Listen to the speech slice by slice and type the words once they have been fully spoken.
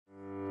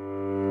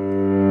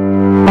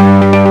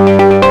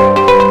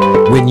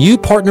When you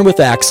partner with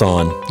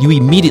Axon, you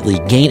immediately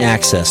gain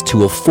access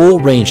to a full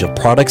range of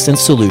products and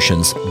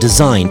solutions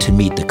designed to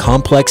meet the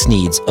complex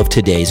needs of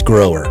today's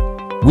grower.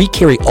 We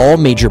carry all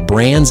major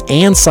brands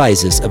and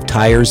sizes of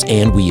tires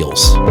and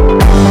wheels.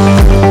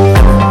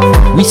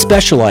 We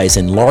specialize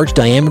in large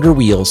diameter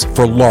wheels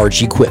for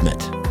large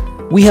equipment.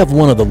 We have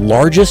one of the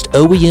largest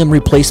OEM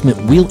replacement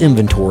wheel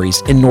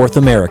inventories in North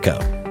America.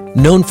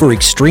 Known for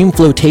extreme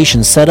flotation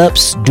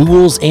setups,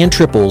 duals, and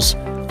triples,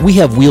 we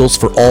have wheels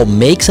for all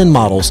makes and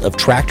models of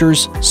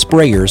tractors,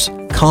 sprayers,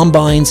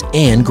 combines,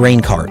 and grain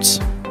carts.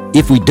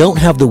 If we don't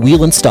have the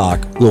wheel in stock,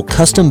 we'll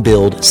custom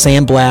build,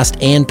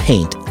 sandblast, and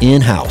paint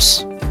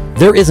in-house.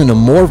 There isn't a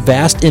more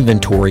vast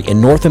inventory in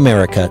North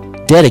America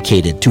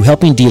dedicated to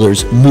helping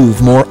dealers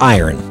move more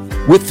iron.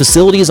 With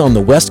facilities on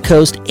the West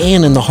Coast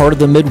and in the heart of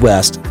the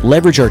Midwest,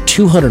 leverage our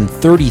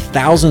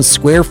 230,000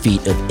 square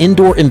feet of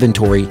indoor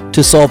inventory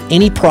to solve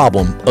any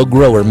problem a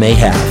grower may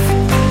have.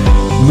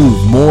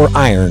 Move more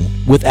iron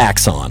with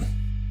Axon.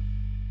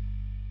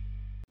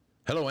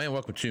 Hello and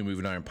welcome to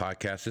Moving Iron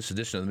Podcast. This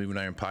edition of the Moving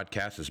Iron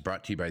Podcast is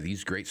brought to you by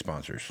these great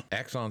sponsors.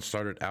 Axon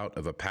started out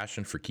of a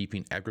passion for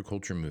keeping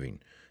agriculture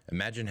moving.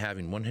 Imagine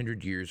having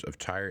 100 years of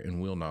tire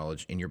and wheel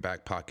knowledge in your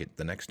back pocket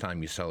the next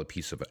time you sell a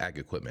piece of ag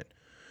equipment.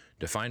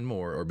 To find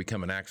more or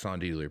become an Axon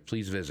dealer,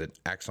 please visit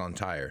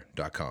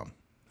axontire.com.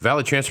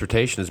 Valley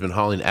Transportation has been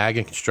hauling ag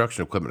and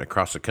construction equipment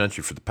across the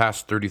country for the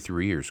past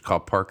 33 years.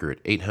 Call Parker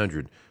at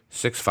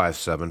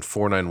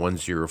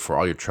 800-657-4910 for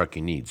all your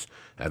trucking needs.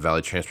 At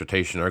Valley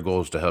Transportation, our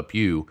goal is to help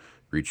you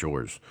reach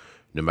yours.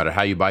 No matter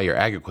how you buy your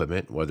ag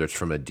equipment, whether it's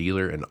from a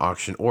dealer, an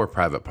auction, or a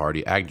private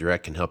party,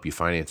 AgDirect can help you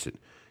finance it.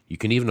 You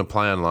can even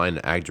apply online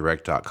at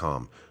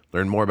agdirect.com.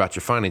 Learn more about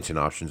your financing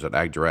options at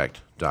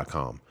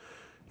agdirect.com.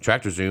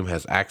 TractorZoom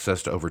has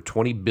access to over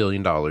 $20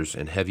 billion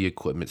in heavy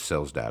equipment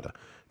sales data.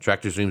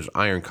 TractorZoom's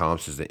Iron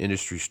Comps is the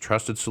industry's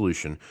trusted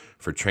solution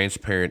for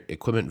transparent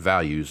equipment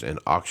values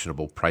and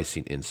auctionable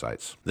pricing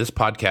insights. This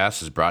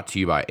podcast is brought to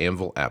you by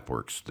Anvil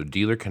AppWorks. The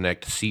Dealer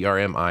Connect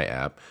CRMI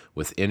app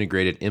with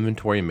integrated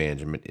inventory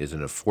management is an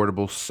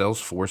affordable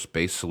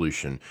Salesforce-based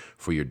solution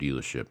for your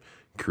dealership.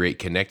 Create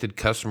connected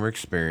customer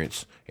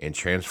experience and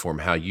transform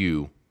how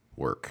you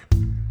work.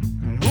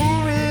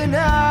 Moving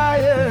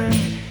higher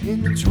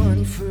in the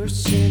 21st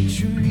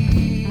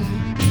century.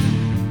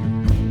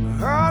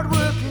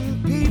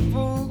 Hard-working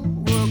people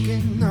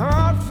working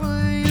hard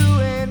for you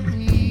and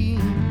me.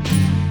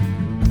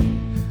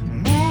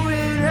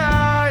 Moving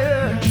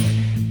higher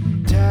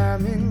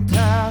time and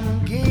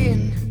time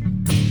again.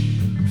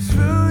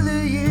 Through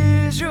the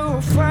years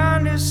you'll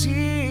find us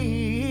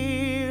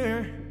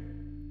here.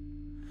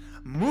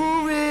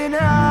 Moving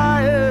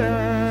higher.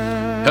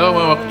 Hello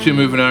and welcome to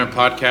Moving Iron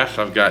Podcast.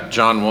 I've got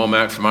John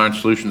Wommack from Iron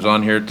Solutions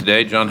on here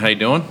today. John, how you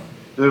doing?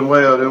 Doing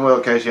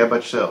well, Casey. How about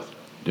yourself?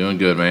 Doing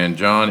good, man.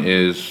 John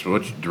is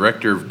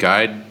director of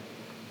guide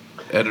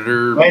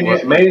editor?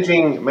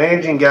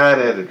 Managing guide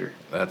editor.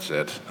 That's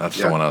it. That's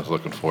the one I was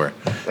looking for.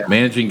 Yeah.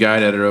 Managing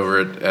guide editor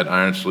over at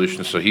Iron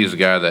Solutions. So he's the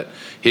guy that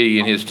he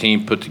and his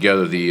team put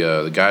together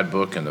the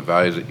guidebook and the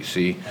values that you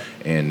see,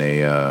 and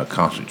they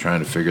constantly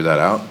trying to figure that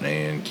out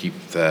and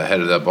keep the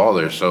head of that ball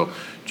there. So,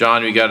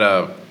 John, we got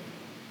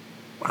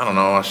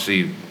I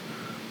see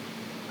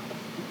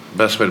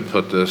best way to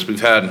put this.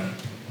 We've had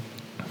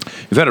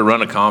a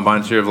run of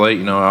combines here of late.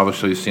 You know,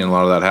 obviously you've seen a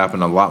lot of that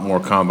happen. A lot more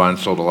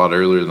combines sold a lot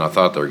earlier than I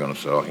thought they were going to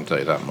sell. I can tell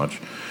you that much.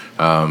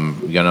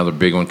 We got another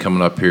big one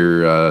coming up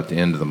here at the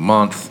end of the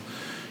month,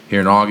 here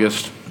in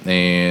August.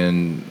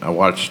 And I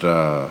watched,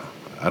 I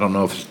don't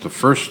know if it's the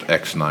first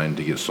X9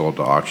 to get sold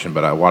to auction,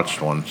 but I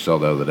watched one sell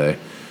the other day.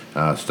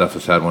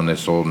 Steffes had one they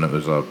sold, and it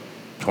was a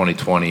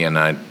 2020,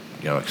 and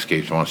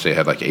Escapes, I want to say it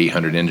had like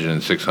 800 engine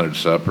and 600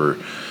 sup or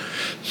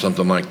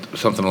something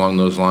along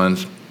those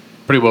lines.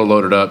 Pretty well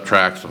loaded up,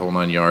 tracks, the whole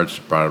 9 yards,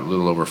 brought a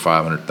little over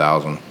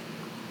 $500,000.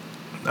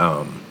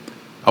 I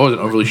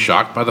wasn't overly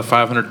shocked by the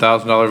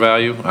 $500,000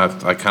 value.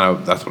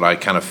 That's what I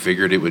kind of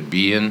figured it would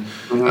be in.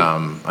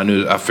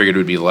 Mm-hmm. I figured it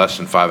would be less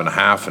than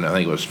 5.5, and I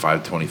think it was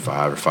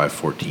 525 or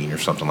 514 or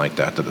something like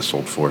that it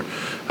sold for.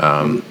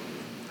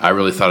 I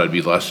really thought it'd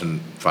be less than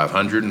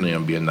 500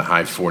 and be in the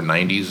high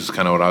 490s is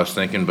kind of what I was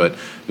thinking, but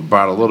it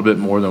brought a little bit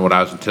more than what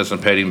I was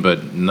anticipating,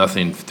 but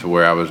nothing to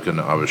where I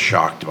was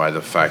shocked by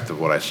the fact of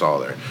what I saw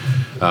there.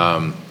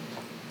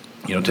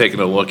 Taking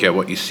a look at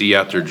what you see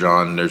out there,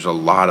 John, there's a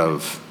lot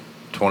of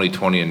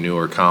 2020 and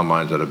newer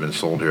combines that have been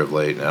sold here of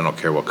late, and I don't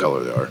care what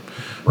color they are.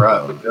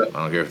 Right. I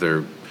don't care if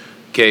they're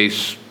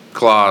Case,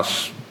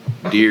 Kloss,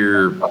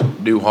 Deere,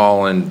 New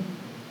Holland,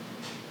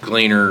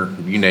 Gleaner,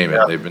 you name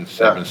it. They've been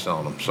selling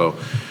them. So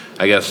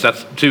I guess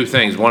that's two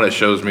things. One, it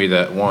shows me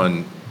that,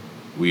 one,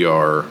 we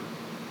are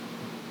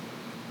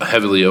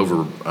heavily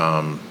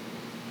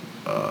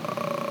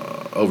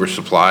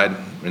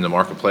oversupplied in the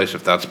marketplace,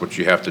 if that's what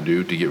you have to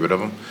do to get rid of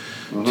them.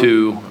 Mm-hmm.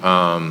 Two,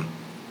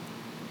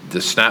 the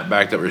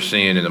snapback that we're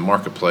seeing in the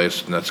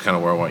marketplace, and that's kind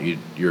of where I want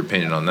your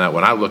opinion on that.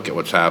 When I look at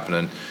what's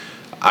happening,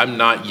 I'm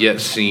not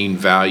yet seeing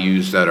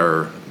values that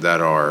are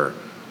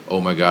oh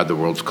my God, the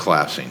world's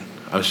collapsing.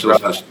 I'm still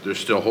they're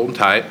still holding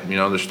tight. You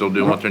know, they're still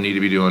doing what they need to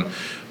be doing,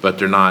 but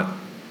they're not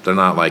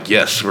like,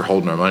 yes, we're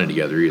holding our money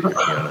together either. You know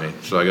what I mean?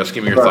 So I guess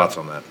give me your thoughts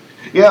on that.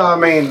 Yeah,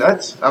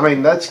 that's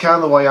kind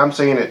of the way I'm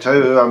seeing it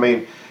too. I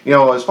mean,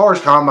 as far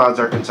as combines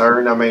are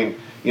concerned, I mean,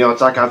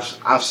 it's like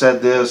I've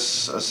said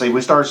this. See,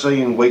 we started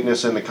seeing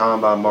weakness in the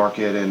combine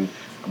market, and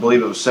I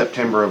believe it was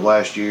September of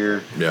last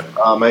year. Yeah.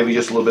 Maybe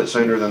just a little bit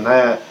sooner than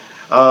that.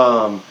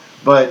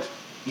 But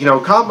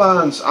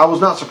combines, I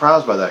was not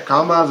surprised by that.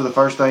 Combines are the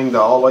first thing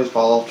to always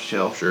fall off the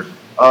shelf. Sure.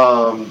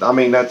 I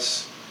mean,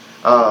 it's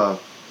one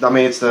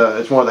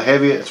of the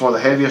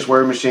heaviest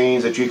wear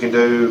machines that you can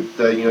do.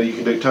 That you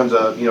can do tons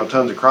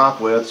of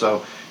crop with.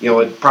 So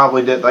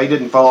they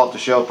didn't fall off the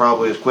shelf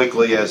probably as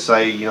quickly as,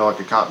 say, like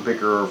a cotton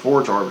picker or a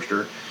forage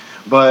harvester.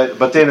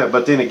 But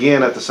then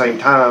again, at the same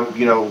time,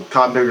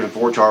 cotton pickers and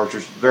forage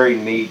harvesters, very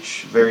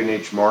niche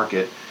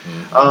market.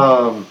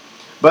 Mm-hmm.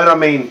 But I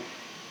mean,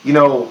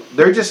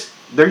 they're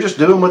just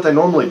doing what they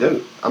normally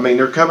do. I mean,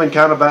 they're coming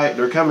kind of back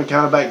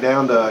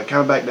down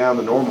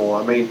to normal.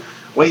 I mean,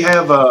 we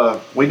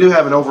do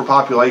have an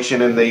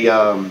overpopulation in the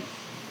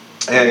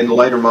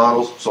later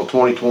models, so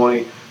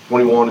 2020,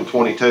 21, and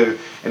 22,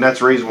 and that's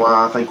the reason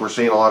why I think we're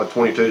seeing a lot of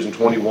 22s and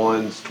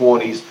 21s,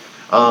 20s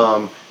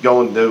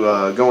going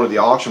to the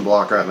auction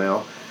block right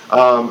now.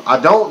 I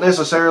don't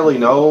necessarily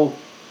know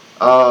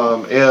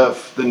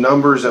if the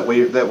numbers that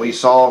we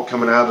saw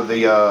coming out of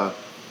the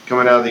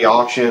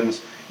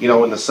auctions,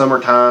 in the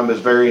summertime, is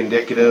very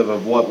indicative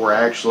of what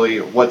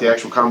the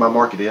actual combine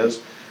market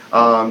is.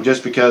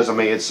 Just because, I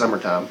mean, it's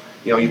summertime.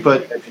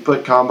 If you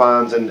put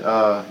combines in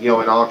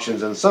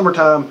auctions in the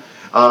summertime,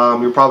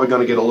 you're probably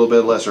going to get a little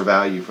bit lesser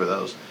value for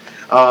those.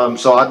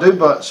 So I do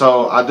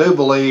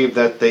believe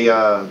that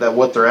that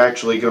what they're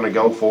actually going to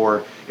go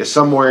for is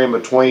somewhere in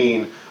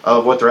between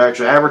of what they're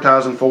actually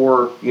advertising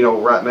for.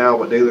 Right now,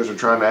 what dealers are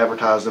trying to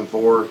advertise them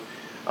for,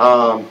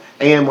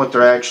 and what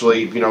they're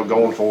actually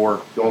going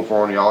for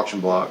on the auction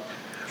block.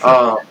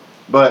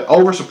 But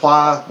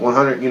oversupply,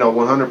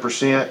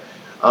 100%.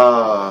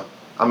 I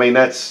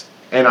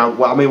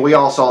mean, we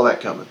all saw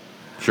that coming.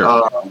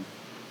 Sure.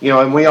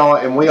 And we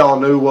all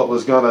knew what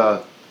was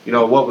gonna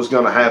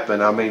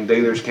happen. I mean,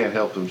 dealers can't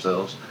help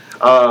themselves.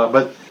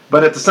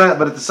 But at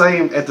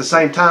the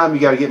same time, you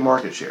got to get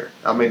market share.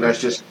 I mean,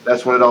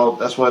 that's what it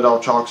all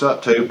chalks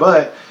up to.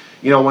 But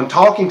when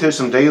talking to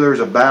some dealers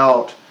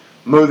about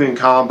moving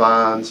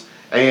combines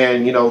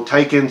and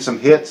taking some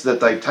hits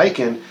that they've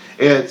taken,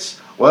 it's,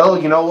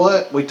 well, you know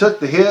what? We took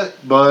the hit,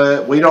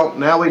 but we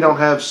don't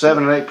have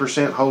 7 or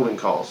 8% holding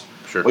costs.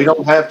 Sure. We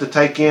don't have to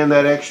take in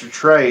that extra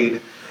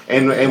trade,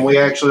 and we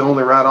actually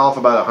only write off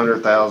about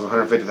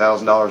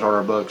 $150,000 on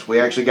our books. We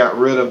actually got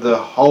rid of the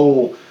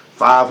whole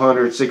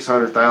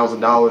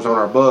 $600,000 on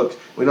our books.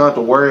 We don't have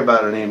to worry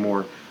about it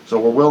anymore. So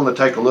we're willing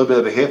to take a little bit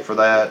of a hit for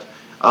that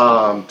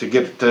to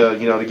get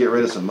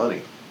rid of some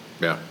money.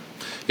 Yeah.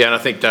 Yeah, and I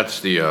think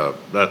that's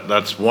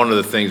that's one of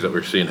the things that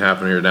we're seeing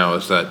happen here now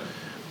is that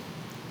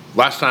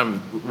last time,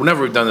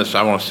 whenever we've done this,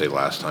 I want to say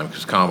last time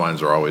because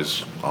combines are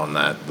always on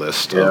that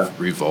list of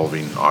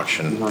revolving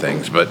auction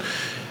things. But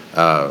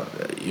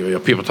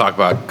people talk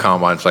about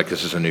combines like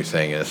this is a new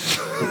thing. It's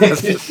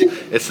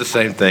the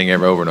same thing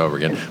over and over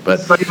again. But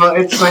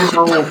it's same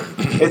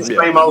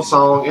old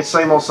song. It's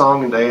same old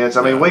song and dance.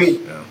 I mean,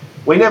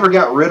 we never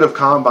got rid of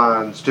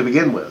combines to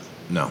begin with.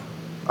 No.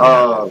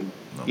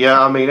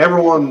 Yeah, I mean,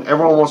 everyone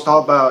wants to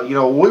talk about,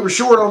 we were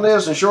short on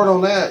this and short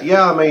on that.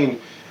 Yeah, I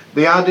mean,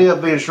 the idea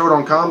of being short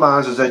on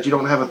combines is that you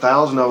don't have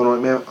 1,000 of them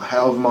on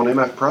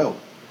MF Pro.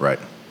 Right.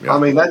 Yeah. I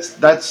mean,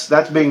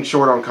 that's being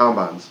short on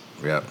combines.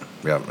 Yeah,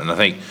 yeah, and I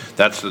think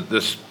that's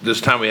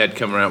this time we had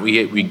coming around.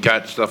 We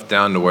got stuff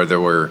down to where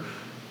there were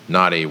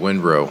not a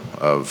windrow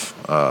of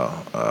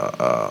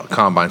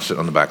combines sitting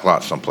on the back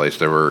lot someplace.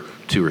 There were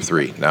 2 or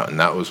 3 now, and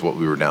that was what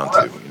we were down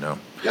to.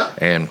 Yeah.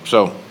 And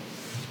so.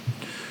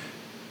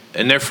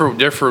 And they're for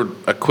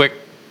a quick,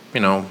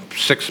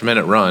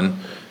 6-minute run.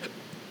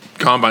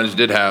 Combines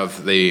did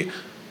have we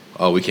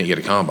can't get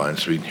a combine,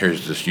 so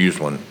here's this used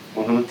one,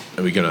 and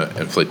we're gonna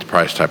inflate the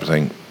price type of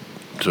thing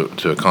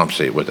to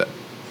compensate with it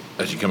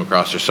as you come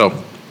across there.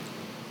 So,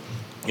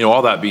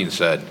 all that being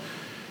said,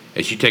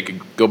 as you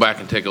go back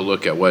and take a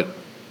look at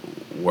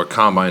where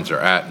combines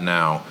are at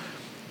now,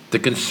 the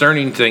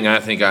concerning thing I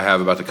think I have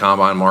about the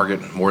combine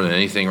market more than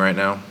anything right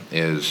now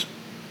is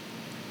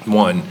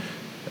one.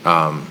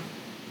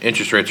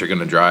 Interest rates are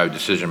going to drive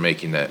decision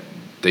making that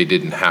they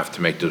didn't have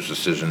to make those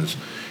decisions,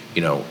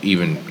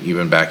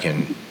 even back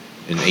in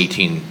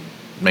 18,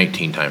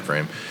 19 time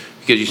frame,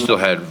 because you still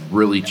had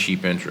really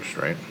cheap interest,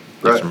 right?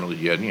 Right.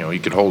 You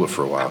could hold it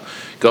for a while.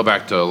 Go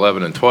back to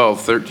 11 and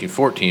 12, 13,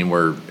 14,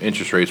 where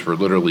interest rates were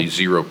literally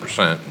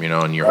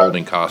 0%, and your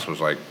holding cost was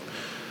like,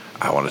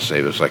 I want to say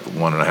it was like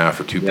 1.5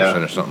 or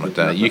 2% or something like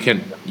that. You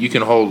can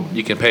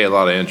pay a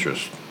lot of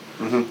interest.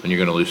 And you're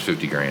going to lose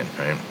 $50,000,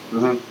 right?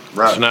 Mm-hmm.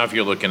 Right. So now, if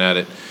you're looking at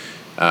it,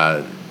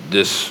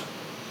 this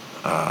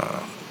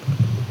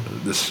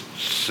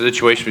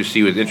situation we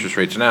see with interest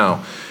rates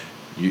now,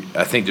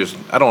 I think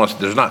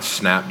there's not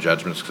snap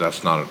judgments,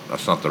 because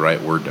that's not the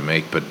right word to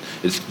make, but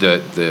it's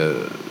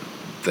the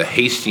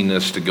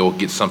hastiness to go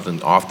get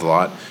something off the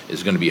lot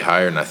is going to be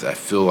higher, and I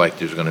feel like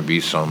there's going to be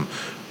some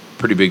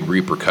pretty big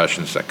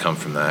repercussions that come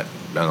from that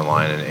down the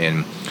line,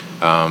 and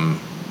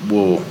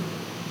we'll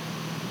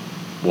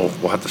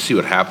have to see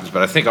what happens.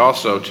 But I think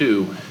also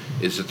too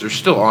is that there's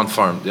still the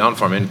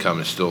on-farm income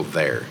is still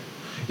there.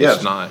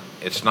 Yes.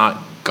 It's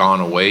not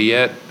gone away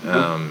yet. We're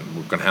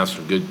going to have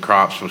some good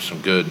crops with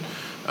some good.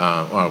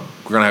 We're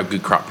going to have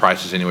good crop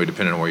prices anyway,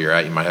 depending on where you're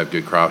at. You might have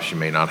good crops, you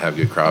may not have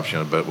good crops,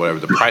 but whatever,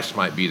 the price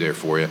might be there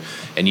for you,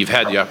 and you've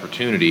had the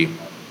opportunity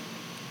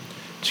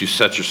to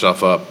set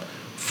yourself up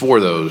for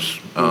those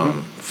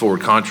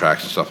forward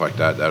contracts and stuff like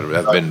that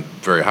have been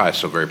very high,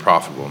 so very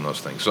profitable in those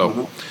things.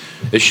 So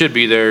it should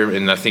be there,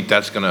 and I think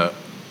that's going to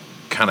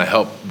kind of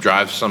help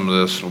drive some of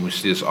this when we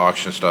see this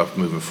auction stuff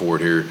moving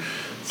forward here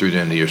through the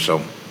end of the year.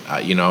 So,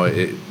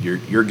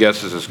 your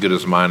guess is as good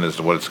as mine as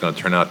to what it's going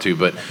to turn out to.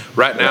 But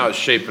right now it's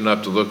shaping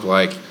up to look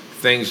like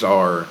things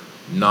are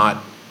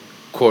not,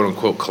 quote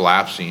unquote,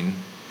 collapsing.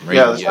 Right?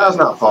 Yeah, the sky's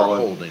not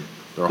falling.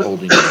 They're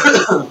holding.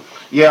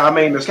 Yeah, I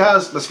mean the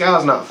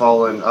sky's not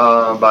falling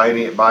by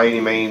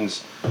any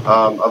means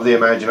of the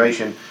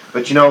imagination.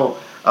 But it's kind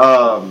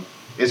of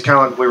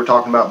like we were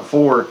talking about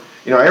before.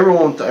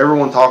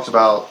 Everyone talks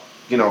about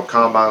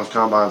combines.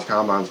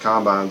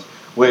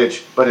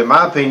 But in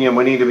my opinion,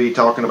 we need to be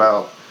talking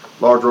about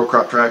large row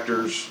crop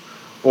tractors,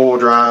 four-wheel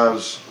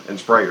drives, and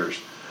sprayers.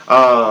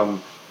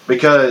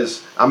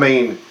 Because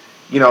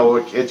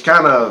it's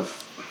kind of,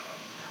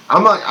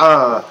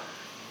 I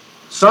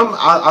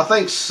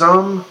think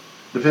some,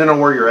 depending on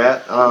where you're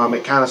at,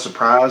 it kind of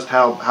surprised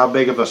how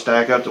big of a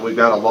stack up that we've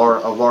got of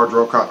large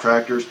row crop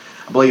tractors.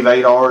 I believe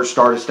 8Rs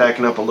started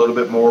stacking up a little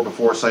bit more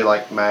before, say,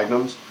 like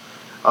Magnums,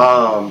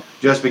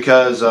 just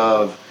because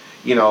of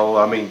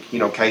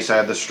Case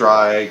had the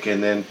strike,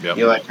 and then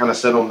that kind of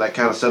set them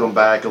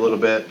back a little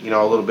bit.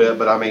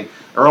 But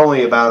they're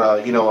only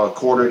about a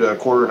quarter to a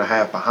quarter and a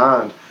half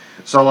behind.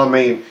 So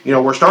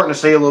we're starting to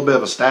see a little bit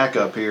of a stack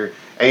up here,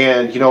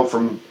 and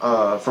from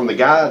the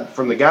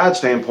guide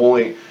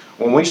standpoint,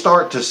 when we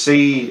start to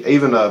see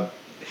even an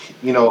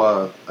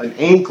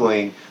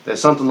inkling that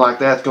something like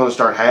that's going to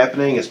start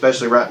happening,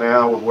 especially right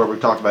now with where we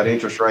talked about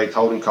interest rates,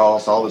 holding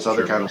costs, all this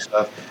other kind of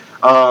stuff,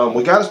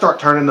 we got to start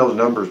turning those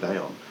numbers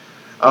down.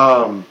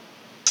 And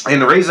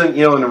the reason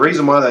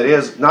why that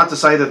is, not to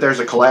say that there's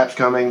a collapse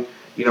coming,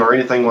 or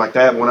anything like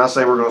that. When I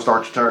say we're going to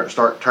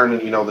start turning,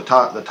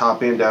 the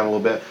top end down a little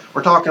bit,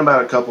 we're talking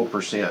about a couple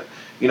percent,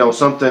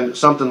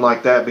 something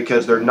like that,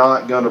 because they're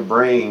not going to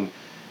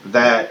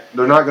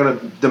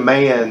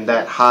demand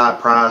that high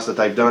price that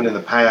they've done in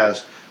the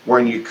past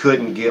when you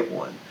couldn't get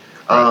one.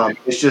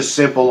 It's just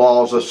simple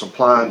laws of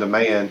supply and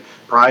demand.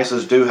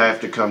 Prices do have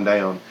to come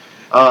down.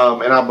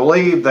 And I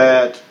believe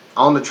that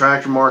on the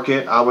tractor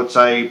market, I would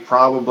say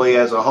probably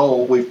as a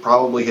whole, we've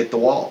probably hit the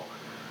wall.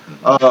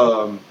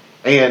 And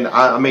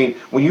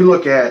when you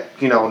look at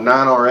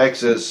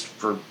 9RXs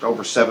for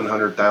over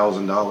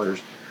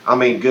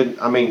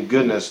 $700,000,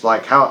 goodness,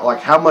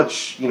 how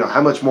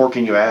much more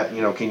can you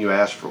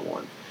ask for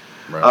one?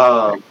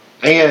 Right.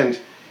 And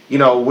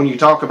when you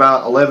talk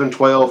about 11,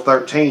 12,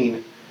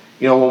 13,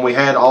 when we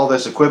had all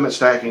this equipment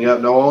stacking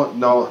up, not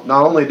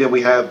only did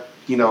we have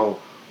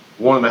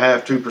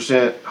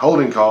 1.5-2%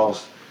 holding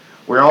costs,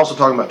 we're also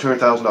talking about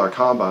 $200,000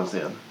 combines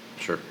then.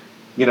 Sure.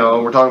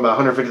 And we're talking about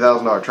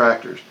 $150,000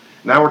 tractors.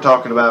 Now we're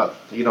talking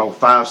about $500,000,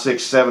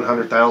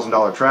 $600,000,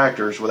 $700,000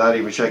 tractors without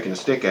even shaking a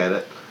stick at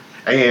it.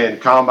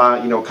 And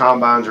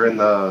combines are in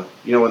the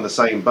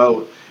same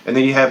boat. And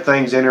then you have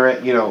things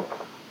introduced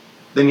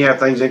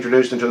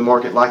into the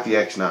market like the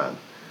X9.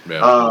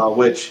 Yeah.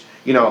 Which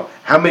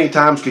how many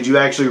times could you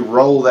actually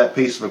roll that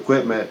piece of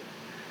equipment?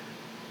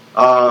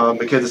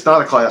 Because it's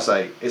not a Class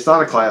 8, it's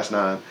not a Class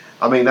 9.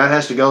 That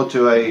has to go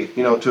to a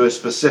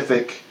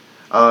specific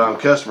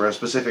customer, a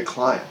specific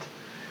client.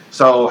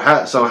 So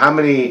how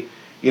many,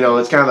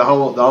 it's kind of the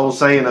whole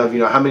saying of,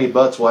 how many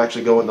butts will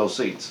actually go in those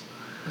seats.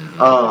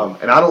 And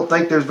I don't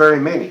think there's very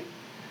many.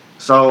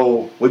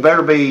 So we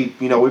better be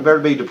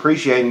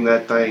depreciating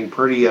that thing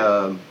pretty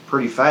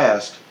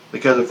fast,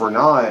 because if we're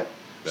not,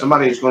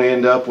 somebody's going to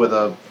end up with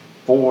a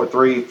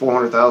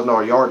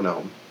 $400,000 yard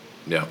gnome.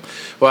 Yeah.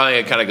 Well,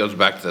 it kind of goes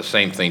back to the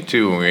same thing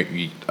too.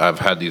 I've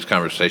had these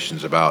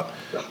conversations about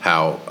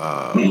how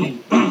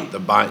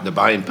the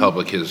buying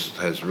public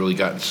has really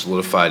gotten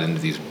solidified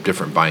into these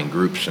different buying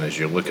groups, and as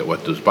you look at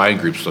what those buying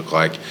groups look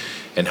like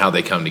and how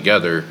they come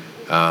together,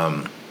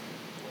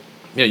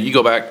 you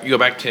go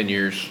back 10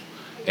 years,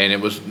 and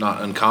it was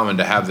not uncommon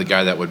to have the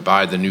guy that would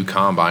buy the new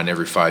combine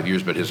every 5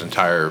 years, but his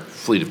entire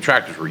fleet of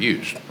tractors were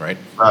used, right?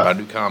 Buy a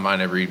new combine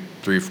every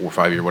 3, 4,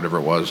 5 years, whatever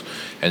it was,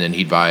 and then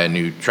he'd buy a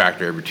new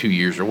tractor every 2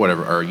 years or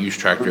whatever, or a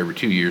used tractor every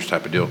 2 years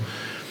type of deal.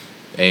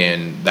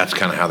 And that's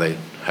kind of how they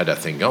had that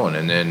thing going.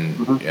 And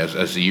then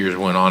as the years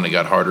went on, it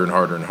got harder and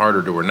harder and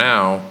harder to where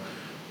now,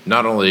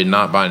 not only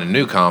not buying a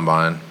new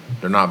combine,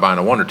 they're not buying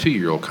a 1 or 2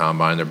 year old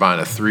combine, they're buying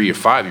a 3 or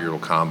 5 year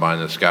old combine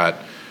that's got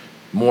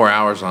more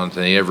hours on it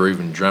than they ever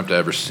even dreamt to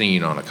ever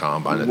seen on a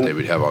combine that they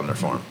would have on their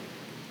farm.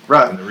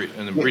 Right.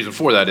 And the reason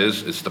for that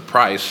is it's the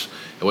price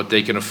and what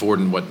they can afford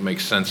and what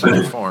makes sense on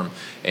their farm.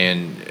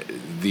 And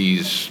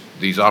these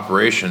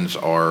operations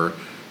are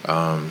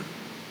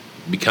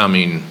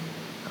becoming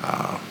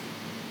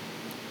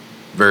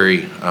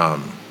very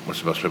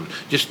what's the best way?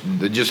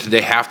 Just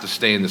they have to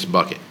stay in this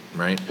bucket,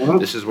 right?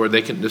 This is where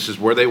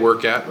they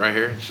work at right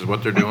here. This is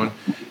what they're doing,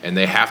 and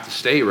they have to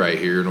stay right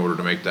here in order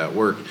to make that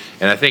work.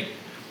 And I think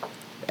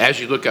as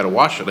you look at a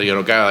washout,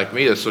 a guy like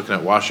me that's looking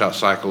at washout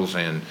cycles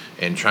and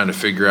trying to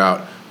figure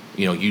out,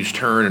 use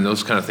turn and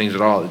those kind of things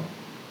at all,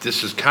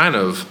 this is kind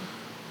of,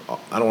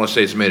 I don't want to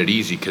say it's made it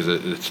easy because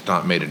it's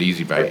not made it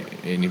easy by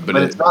any, but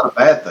it's not a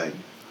bad thing.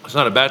 It's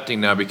not a bad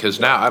thing now because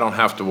now I don't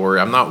have to worry.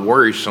 I'm not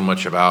worried so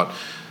much about,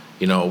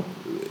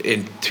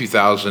 in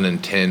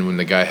 2010 when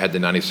the guy had the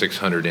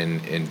 9600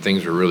 and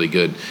things were really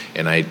good,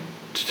 and I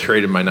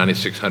traded my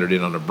 9600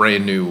 in on a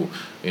brand new,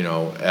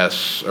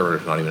 S, or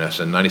not even S,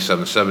 and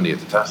 9770 at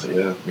the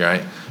time.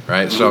 Yeah.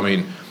 Right. So I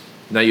mean,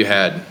 now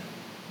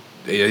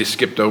they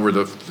skipped over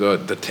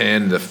the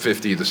 10, the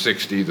 50, the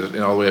 60,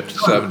 all the way up to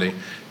 70,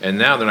 and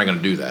now they're not going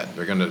to do that.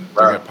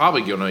 They're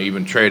probably going to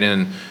even trade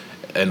in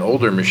an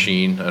older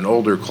machine, an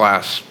older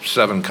Class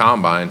 7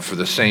 combine for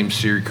the same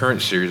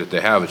current series that they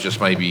have. It just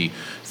might be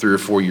 3 or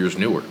 4 years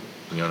newer.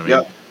 You know what I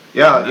mean?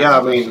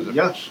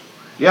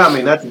 Yeah. I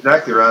mean, that's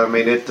exactly right. I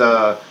mean,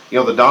 the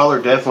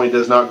dollar definitely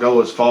does not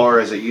go as far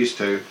as it used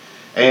to,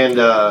 and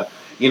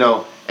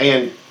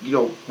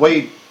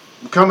we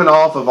coming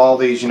off of all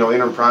these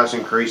interim price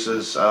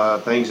increases,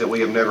 things that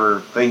we've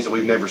never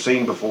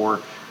seen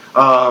before.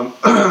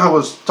 I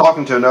was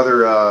talking to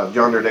another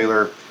John Deere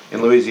dealer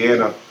in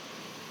Louisiana,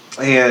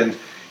 and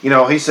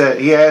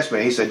he asked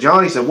me, he said,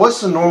 John,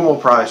 what's the normal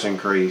price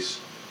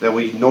increase that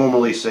we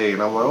normally see?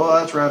 And I'm like, well,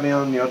 that's right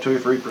down 2 or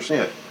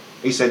 3%.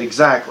 He said,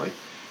 exactly.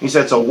 He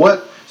said, so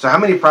how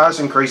many price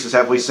increases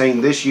have we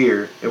seen this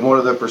year, and what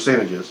are the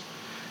percentages?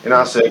 And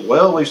I said,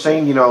 well, we've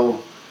seen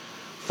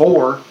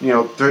 4,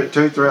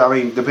 2, 3. I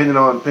mean, depending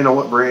on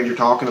what brand you're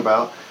talking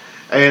about,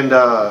 and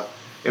I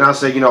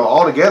said,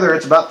 altogether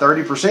it's about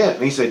 30%.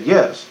 And he said,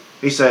 yes.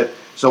 He said,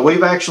 so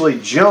we've actually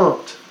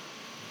jumped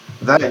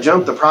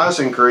the price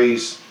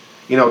increase,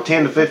 10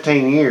 to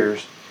 15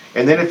 years,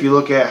 and then if you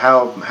look at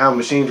how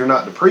machines are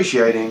not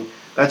depreciating,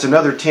 that's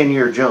another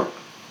 10-year jump.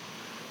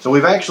 So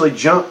we've actually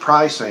jumped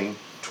pricing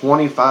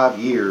 25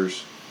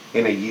 years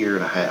in a year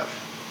and a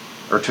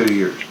half, or 2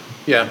 years.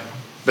 Yeah,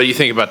 but you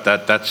think about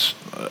that. That's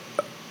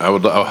I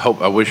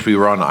wish we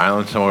were on an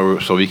island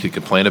somewhere so we could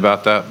complain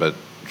about that, but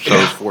so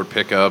is Ford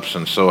pickups,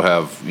 and so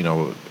have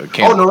a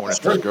can of corn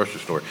at the grocery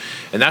store.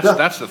 And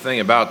that's the thing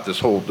about this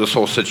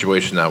whole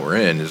situation that we're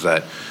in, is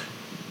that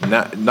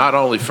not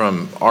only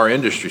from our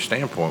industry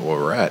standpoint where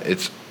we're at,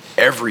 it's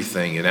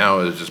everything, and now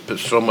is just put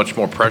so much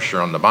more pressure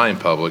on the buying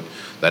public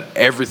that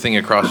everything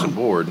across the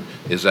board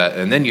is that,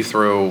 and then you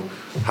throw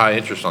high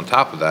interest on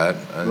top of that,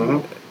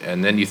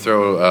 and then you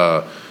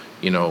throw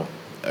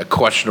a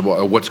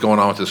questionable what's going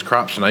on with this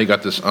crop. So now you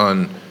got this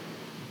my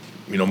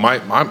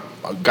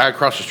guy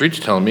across the street's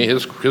telling me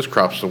his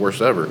crop's the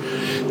worst ever.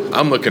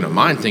 I'm looking at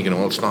mine thinking,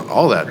 well, it's not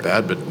all that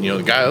bad, but the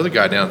other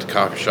guy down at the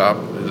coffee shop,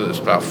 it's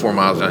about 4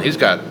 miles down, he's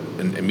got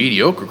a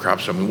mediocre crop.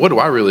 So I mean, what do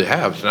I really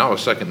have? So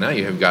now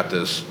you have got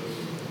this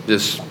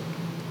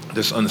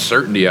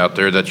uncertainty out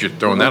there that you're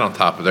throwing that on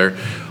top of there.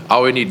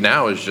 All we need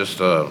now is just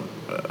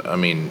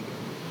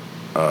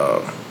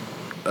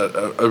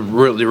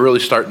really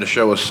starting to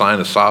show a sign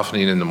of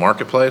softening in the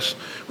marketplace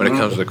when it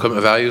comes to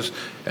equipment values,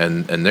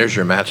 and there's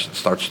your match that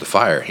starts the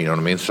fire. You know what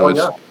I mean? So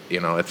there's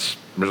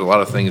a lot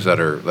of things that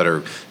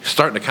are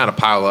starting to kind of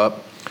pile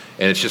up,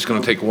 and it's just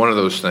going to take one of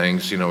those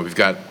things. We've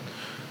got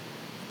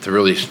to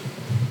really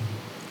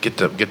get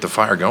the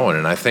fire going,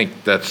 and I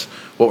think that's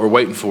what we're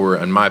waiting for.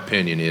 In my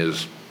opinion,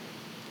 is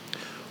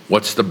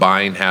what's the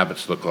buying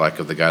habits look like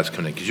of the guys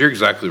coming in? Because you're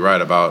exactly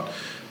right about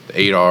the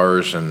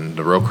 8Rs and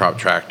the row crop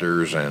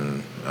tractors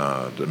and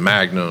the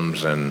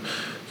Magnums and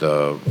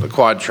the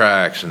quad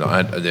tracks and the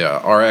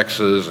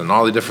RXs and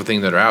all the different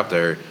things that are out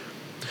there.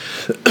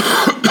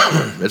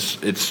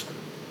 It's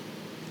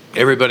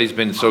everybody's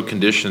been so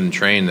conditioned and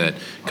trained that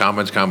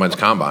combines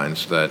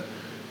that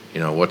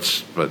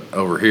but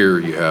over here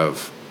you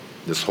have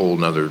this whole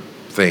nother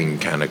thing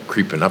kind of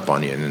creeping up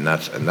on you, and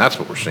that's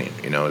what we're seeing.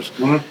 There's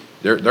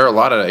a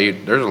lot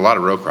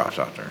of row crops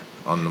out there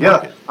on the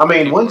market. I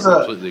mean,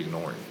 completely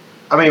ignoring.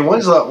 I mean,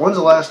 when's the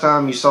last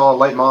time you saw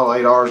late model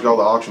 8Rs go to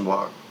the auction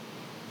block?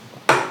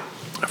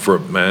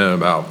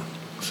 About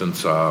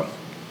since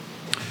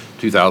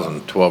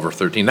 2012 or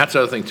 13. That's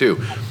the other thing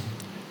too.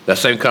 That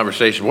same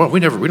conversation. Well, we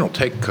don't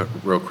take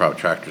row crop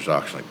tractors to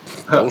auction.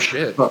 Like,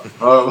 bullshit. A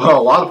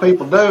lot of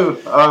people do.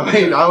 I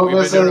mean, I don't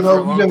necessarily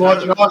know if you've been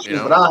watching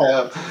auctions, but I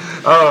have.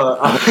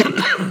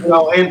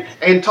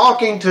 And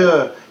talking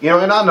to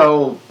and I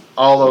know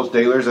all those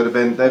dealers that have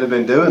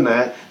been doing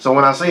that. So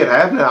when I see it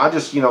happening, I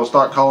just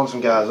start calling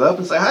some guys up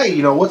and say,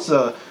 hey, what's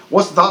the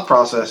thought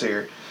process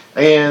here?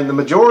 And the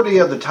majority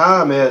of the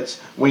time, it's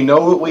we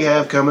know what we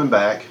have coming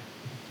back,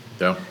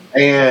 Yeah.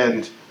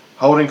 and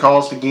holding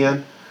cost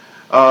again.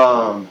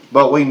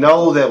 But we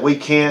know that we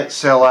can't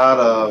sell out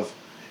of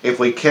if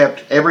we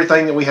kept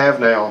everything that we have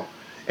now,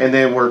 and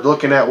then we're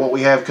looking at what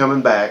we have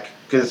coming back,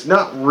 because it's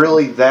not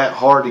really that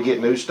hard to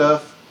get new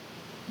stuff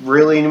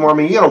really anymore. I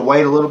mean, you got to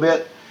wait a little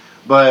bit,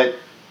 but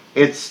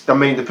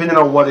depending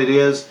on what it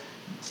is,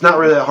 it's not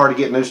really that hard to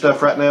get new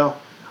stuff right now.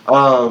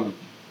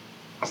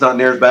 It's not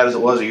near as bad as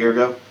it was a year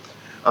ago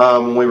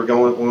when we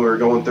were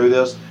going through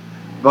this,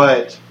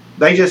 but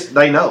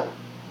they know,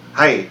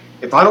 hey,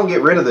 if I don't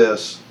get rid of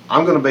this,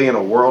 I'm going to be in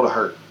a world of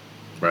hurt.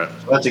 Right.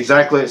 So that's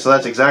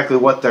exactly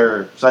what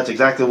they're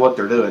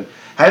doing.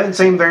 Haven't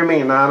seen very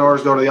many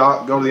 9Rs go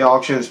to the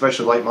auction,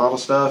 especially late model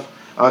stuff,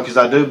 because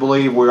I do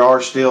believe we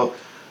are still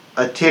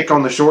a tick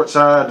on the short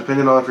side,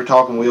 depending on if you're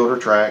talking wheeled or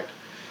tracked.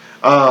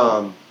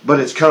 But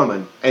it's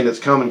coming, and it's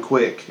coming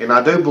quick. And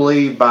I do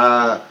believe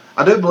by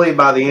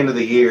the end of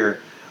the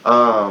year,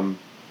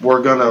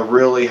 we're gonna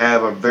really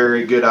have a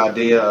very good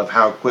idea of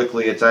how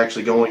quickly it's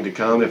actually going to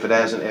come if it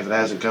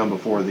hasn't come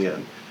before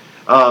then.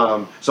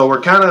 So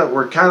we're kind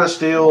of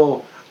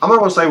still. I'm not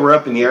gonna say we're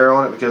up in the air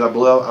on it, because I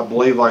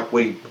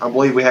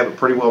believe we have it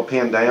pretty well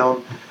pinned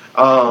down.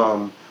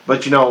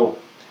 But you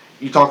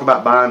talk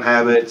about buying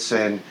habits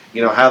and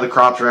how the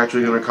crops are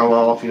actually going to come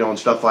off, and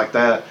stuff like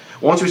that.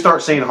 Once we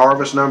start seeing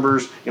harvest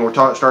numbers,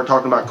 start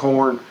talking about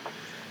corn,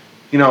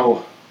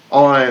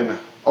 on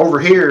over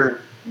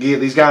here,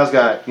 these guys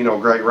got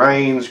great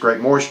rains,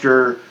 great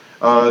moisture.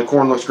 The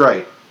corn looks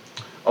great.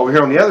 Over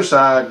here on the other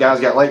side, guys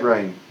got late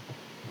rain.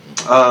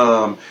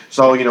 So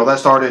that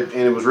started,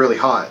 and it was really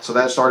hot, so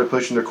that started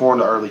pushing their corn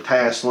to early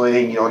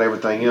tasseling, and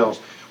everything else.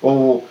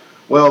 Well,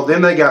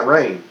 then they got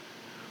rain.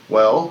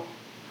 Well,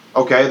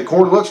 okay, the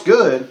corn looks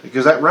good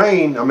because that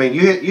rain. I mean,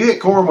 you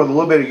hit corn with a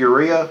little bit of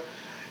urea,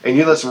 and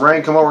you let some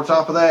rain come over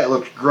top of that. It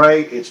looks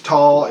great. It's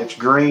tall. It's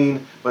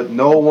green, but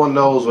no one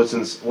knows what's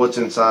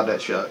inside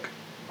that shuck.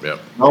 Yep.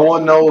 No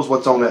one knows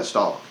what's on that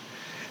stalk,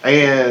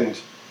 and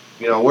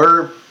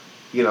we're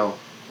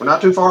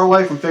not too far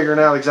away from figuring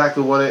out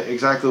exactly what's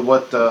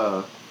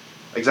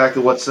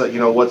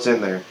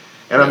in there.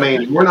 And I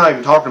mean, we're not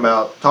even talking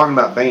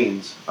about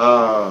beans. Beans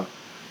are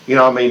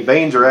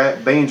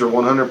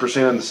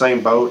 100% in the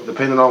same boat,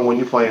 depending on when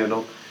you planted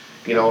them.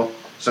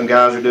 Some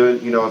guys are doing,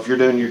 if you're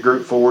doing your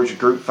group 4s, your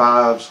group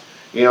 5s,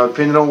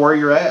 depending on where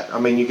you're at. I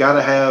mean, you've got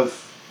to have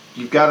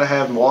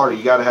water.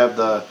 You got to have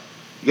the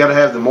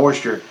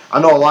moisture. I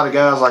know a lot of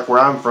guys, like where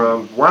I'm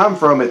from,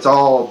 it's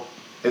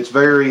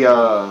very,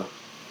 all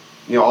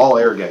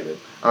irrigated.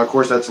 Of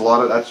course, that's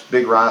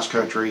big rice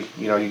country.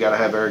 You got to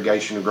have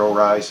irrigation to grow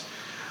rice.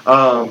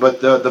 But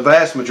the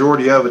vast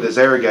majority of it is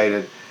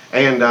irrigated.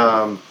 And,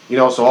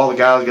 so all the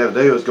guys got to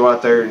do is go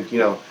out there and,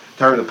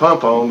 turn the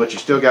pump on, but you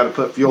still got to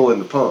put fuel in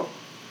the pump.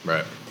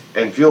 Right.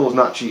 And fuel is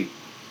not cheap.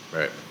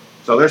 Right.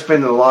 So they're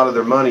spending a lot of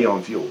their money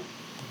on fuel.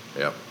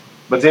 Yep.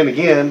 But then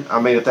again,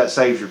 I mean, if that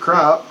saves your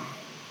crop,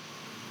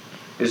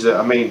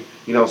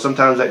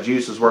 sometimes that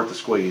juice is worth the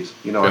squeeze.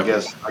 Yep. I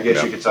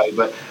guess you could say.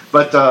 But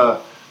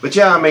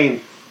yeah, I mean,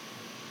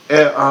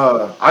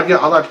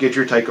 I'd like to get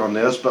your take on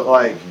this. But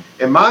like,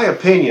 in my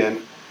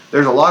opinion,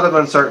 there's a lot of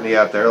uncertainty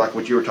out there, like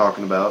what you were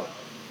talking about.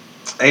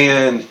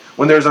 And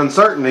when there's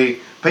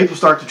uncertainty, people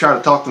start to try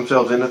to talk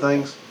themselves into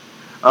things.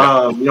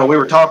 We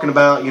were talking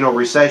about,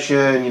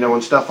 recession,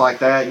 and stuff like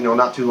that,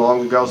 not too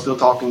long ago, still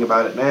talking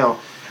about it now.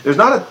 There's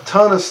not a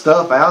ton of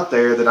stuff out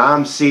there that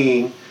I'm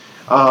seeing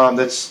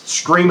that's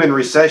screaming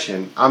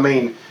recession. I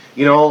mean,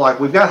 like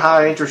we've got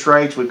high interest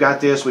rates, we've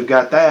got this, we've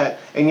got that.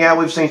 And yeah,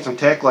 we've seen some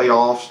tech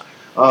layoffs,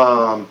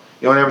 and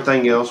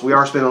everything else. We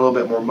are spending a little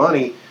bit more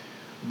money.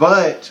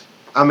 But,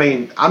 I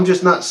mean, I'm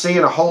just not seeing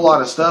a whole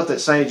lot of stuff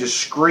that's saying, just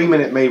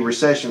screaming at me,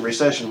 recession.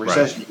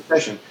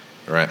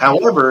 Right.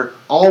 However,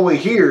 all we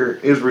hear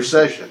is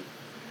recession.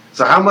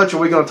 So how much are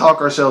we going to talk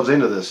ourselves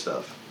into this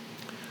stuff?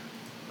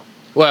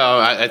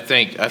 Well, I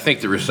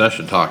think the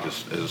recession talk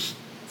is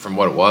from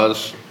what it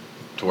was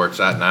to where it's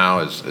at now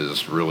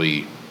is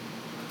really,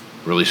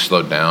 really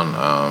slowed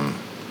down.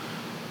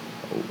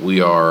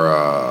 We are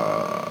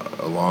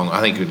along.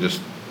 I think it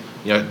just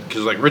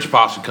because like Rich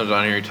Boston comes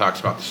on here, he talks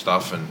about the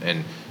stuff,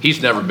 and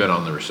he's never been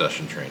on the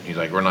recession train. He's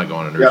like, we're not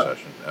going into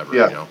recession ever.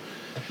 Yeah.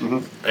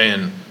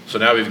 And so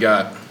now we've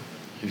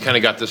kind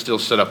of got this deal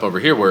set up over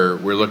here where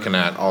we're looking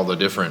at all the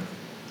different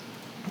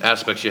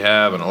aspects you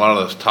have, and a lot of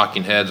those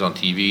talking heads on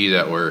TV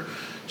that were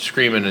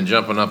screaming and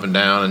jumping up and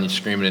down and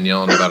screaming and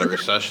yelling about a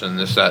recession and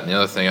this, that, and the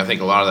other thing. I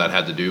think a lot of that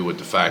had to do with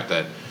the fact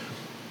that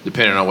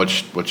depending on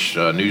which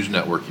news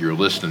network you're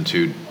listening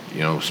to,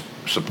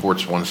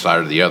 supports one side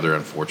or the other.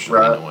 Unfortunately,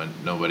 right.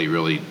 Nobody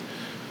really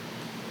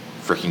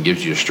freaking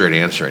gives you a straight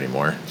answer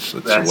anymore. It's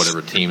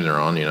whatever team they're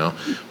on,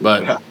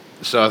 But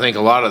so I think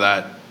a lot of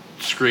that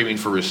screaming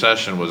for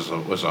recession was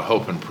a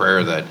hope and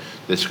prayer that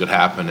this could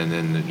happen, and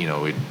then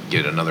we'd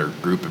get another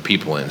group of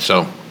people in.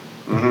 So,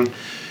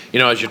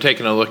 as you're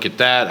taking a look at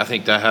that, I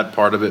think that had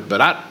part of it.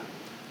 But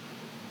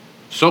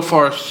so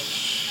far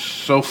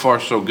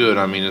so good.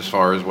 I mean, as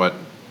far as what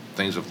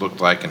things have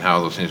looked like and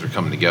how those things are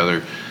coming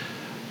together,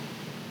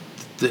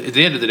 at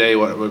the end of the day,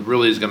 what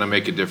really is going to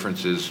make a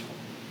difference is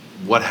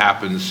what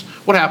happens.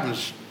 What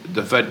happens?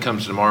 The Fed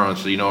comes tomorrow and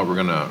says, you know what,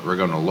 we're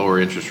gonna lower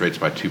interest rates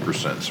by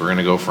 2%. So we're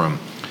gonna go from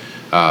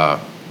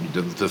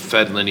the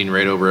Fed lending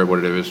rate over what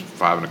it is,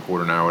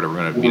 5.25 now, whatever.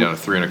 We're gonna be down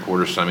to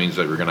 3.25. So that means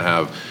that we're gonna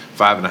have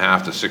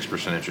 5.5 to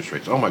 6% interest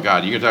rates. Oh my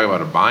God, you can talk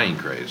about a buying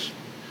craze.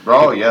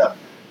 Oh yeah.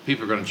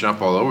 People are going to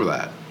jump all over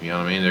that. You know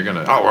what I mean? They're going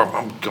to,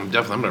 I'm going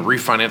to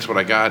refinance what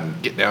I got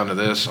and get down to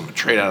this. I'm going to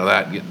trade out of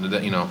that and get into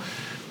that. You know,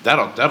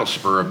 that'll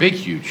spur a big,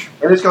 huge.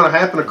 And it's going to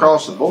happen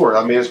across the board.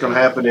 I mean, it's going to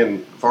happen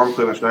in farm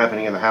equipment. It's going to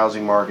happen in the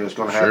housing market. It's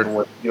going to happen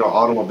with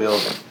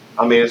automobiles.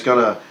 I mean, it's going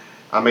to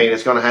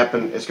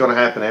happen. It's going to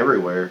happen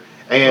everywhere.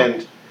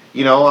 And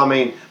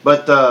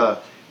but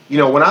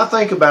when I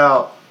think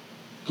about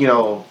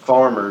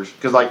farmers,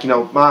 because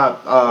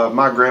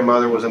my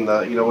grandmother was in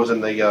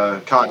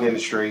the cotton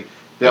industry.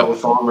 Dealt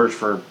with farmers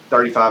for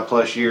 35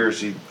 plus years.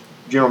 She's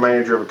general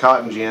manager of a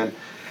cotton gin,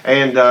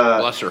 and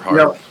bless her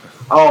heart.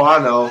 Oh,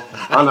 I know.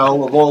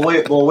 Well,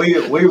 we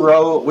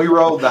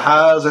rode the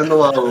highs and the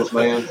lows,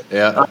 man.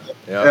 Yeah.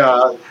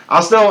 I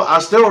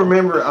still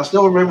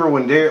remember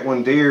when Deere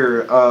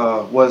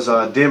was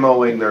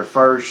demoing their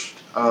first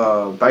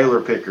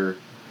baler picker.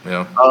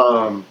 Yeah.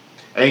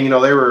 And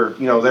there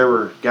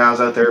were guys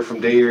out there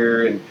from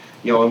Deere and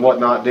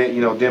whatnot,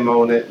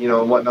 demoing it,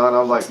 and whatnot. And I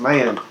was like,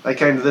 man, they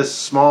came to this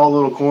small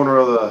little corner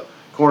of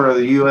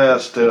the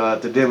U.S. to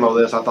demo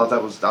this. I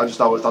just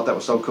always thought that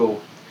was so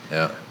cool.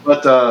 Yeah.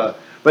 But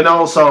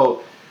no,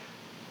 so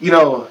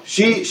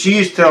she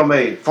used to tell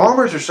me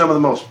farmers are some of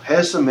the most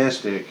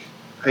pessimistic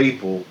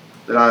people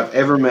that I've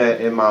ever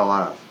met in my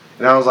life.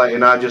 And I was like,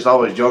 and I just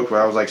always joked with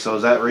her. I was like, so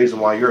is that the reason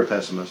why you're a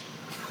pessimist?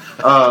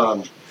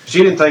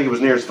 She didn't think it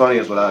was near as funny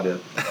as what I did.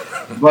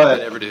 But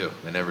They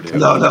never do.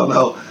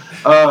 No.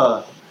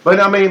 But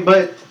that's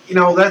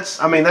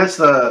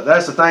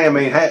the thing. I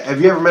mean,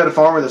 have you ever met a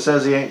farmer that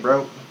says he ain't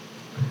broke?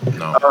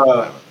 No.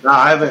 No,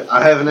 I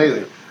haven't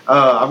either.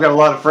 I've got a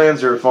lot of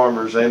friends that are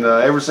farmers, and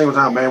every single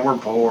time, man, we're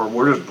poor.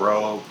 We're just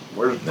broke.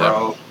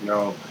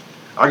 Yeah.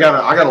 I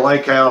got a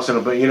lake house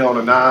and on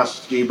a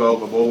nice ski boat,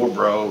 but boy, we're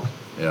broke.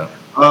 Yeah.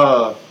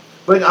 But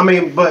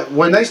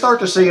when they start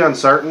to see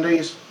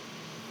uncertainties,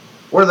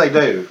 what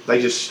do? They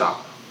just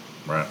stop.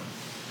 Right.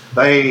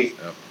 They,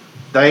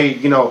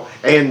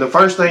 and the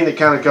first thing that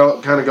kind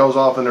of goes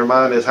off in their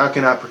mind is, how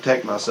can I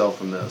protect myself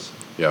from this?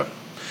 Yeah. I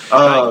think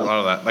a lot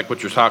of that, like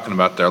what you're talking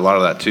about there, a lot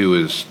of that too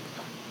is,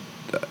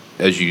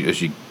 as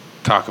you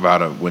talk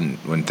about it,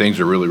 when things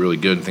are really, really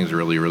good and things are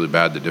really, really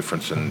bad, the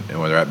difference in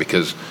where they're at,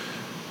 because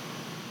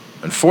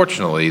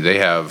unfortunately they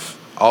have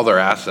all their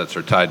assets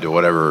are tied to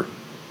whatever,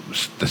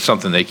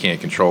 something they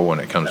can't control when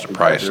it comes to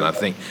price. And I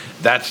think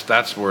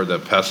that's where the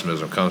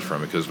pessimism comes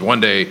from, because one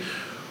day,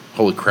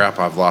 holy crap,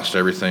 I've lost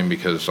everything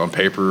because on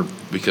paper,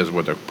 because of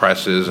what the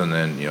price is, and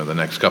then the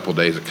next couple of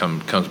days it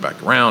comes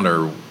back around,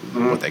 or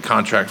what they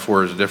contract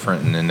for is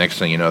different, and then next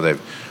thing you know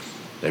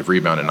they've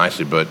rebounded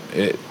nicely. But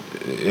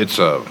it's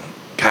a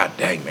god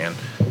dang, man.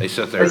 They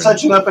sit there. It's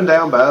such an up and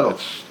down battle.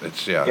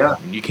 It's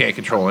you can't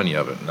control any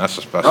of it, and that's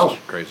the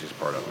craziest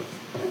part of it.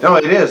 No,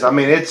 it is.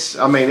 It's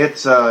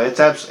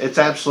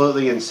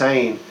absolutely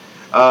insane.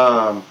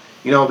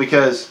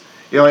 Because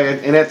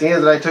and at the end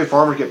of the day, too,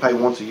 farmers get paid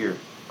once a year.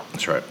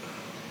 That's right.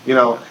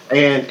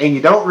 And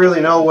you don't really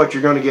know what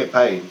you're going to get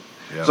paid.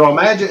 Yeah. So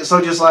imagine,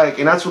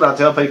 and that's what I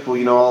tell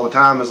people, all the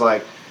time is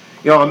like,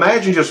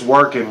 imagine just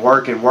working,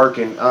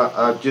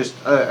 just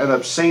an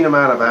obscene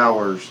amount of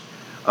hours,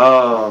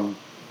 almost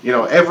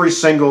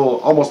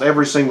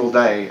every single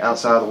day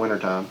outside of the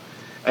wintertime.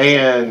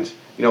 And,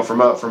 for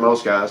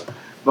most guys.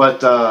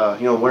 But,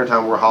 in the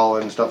wintertime we're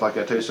hauling and stuff like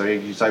that too, so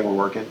you say we're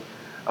working.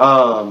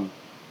 But,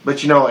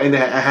 and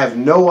I have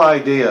no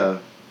idea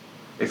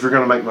if you're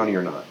going to make money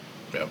or not.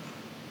 Yep.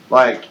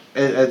 Like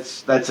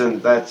it's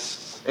an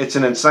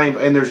insane,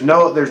 and there's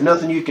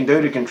nothing you can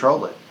do to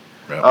control it.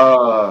 Yep. At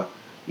all.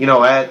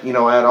 I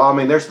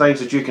mean, there's things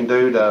that you can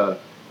do to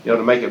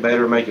to make it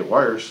better, make it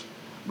worse,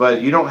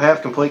 but you don't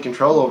have complete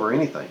control over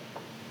anything.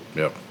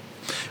 Yep.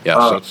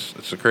 Yeah. So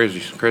it's a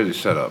crazy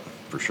setup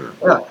for sure.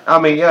 Yeah. I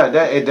mean, yeah,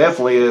 it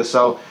definitely is.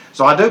 So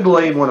I do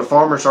believe when a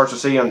farmer starts to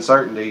see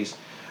uncertainties,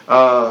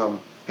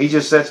 he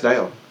just sits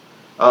down.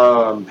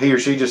 He or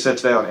she just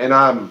sits down, and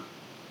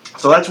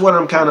so that's what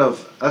I'm kind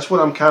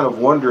of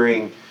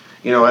wondering,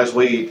 as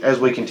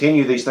we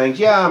continue these things.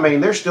 Yeah, I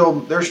mean, there's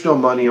still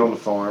money on the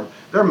farm.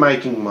 They're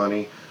making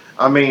money.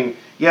 I mean,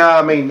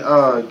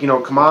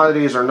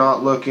 commodities are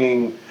not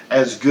looking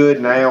as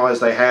good now as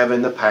they have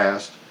in the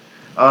past.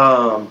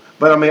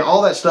 But I mean,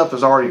 all that stuff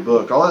is already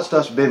booked. All that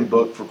stuff's been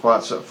booked for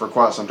quite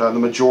some time. The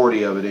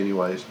majority of it,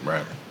 anyways.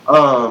 Right.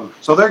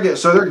 So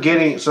they're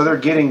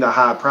getting the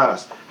high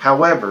price.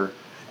 However,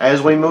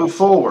 as we move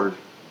forward,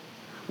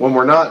 when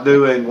we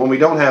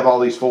don't have all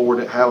these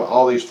forward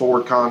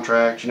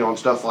contracts, and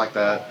stuff like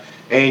that,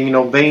 and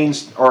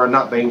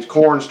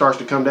corn starts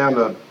to come down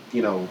to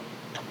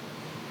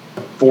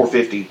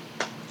 $4.50,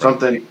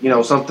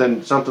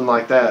 something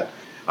like that.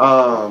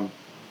 Where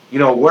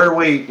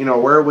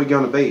are we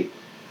going to be?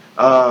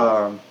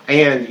 And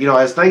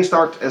as things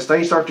start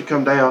to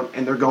come down,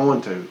 and they're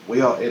going to,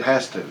 it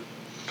has to.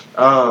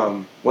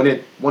 When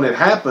it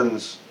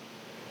happens,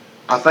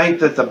 I think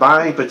that the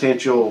buying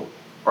potential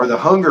or the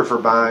hunger for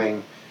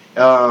buying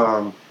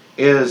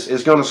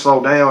is going to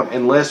slow down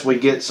unless we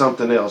get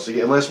something else,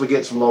 unless we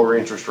get some lower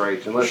interest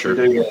rates, unless we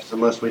do this,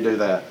 unless we do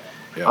that.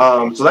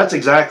 Yeah. So that's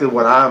exactly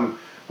what I'm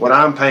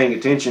paying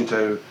attention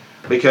to,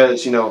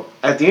 because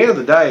at the end of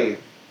the day,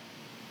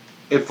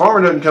 if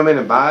farmer doesn't come in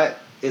and buy it,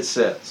 it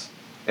sits.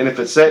 And if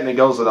it's sitting, it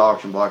goes to the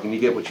auction block, and you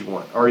get what you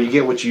want, or you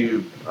get what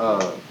you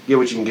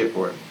can get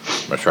for it.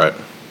 That's right.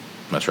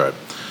 That's right.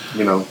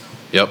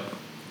 Yep.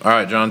 All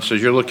right, John. So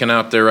you're looking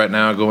out there right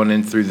now, going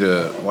in through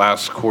the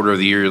last quarter of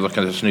the year. You're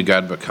looking at this new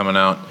guidebook coming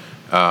out.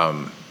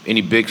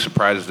 Any big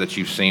surprises that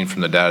you've seen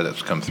from the data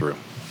that's come through?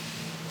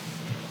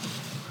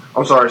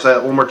 I'm sorry. Say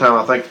that one more time.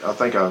 I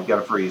think I got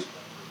a freeze.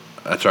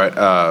 That's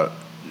right.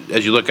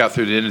 As you look out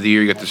through the end of the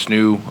year, you got this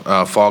new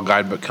fall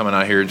guidebook coming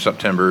out here in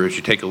September. As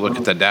you take a look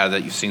at the data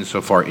that you've seen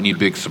so far, any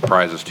big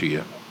surprises to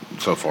you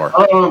so far?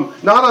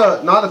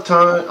 Not a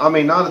ton. I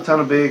mean, not a ton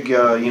of big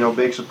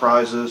big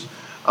surprises.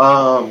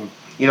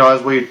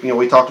 As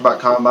we talked about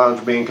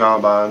combines being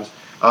combines.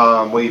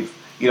 We've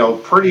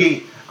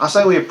I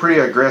say we have pretty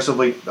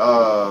aggressively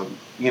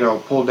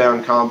pulled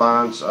down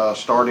combines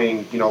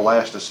starting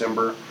last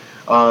December,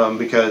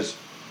 because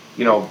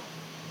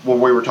when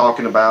we were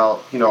talking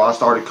about, I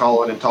started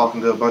calling and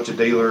talking to a bunch of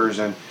dealers,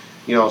 and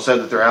said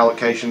that their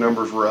allocation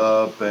numbers were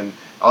up, and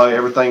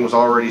everything was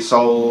already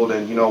sold,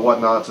 and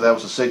whatnot. So that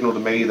was a signal to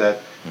me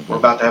that we're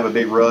about to have a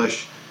big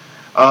rush.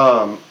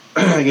 And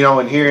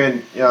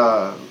hearing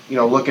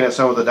looking at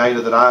some of the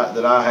data that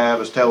I have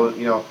is telling,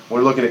 when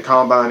we're looking at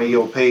combine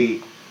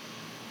EOP,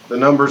 the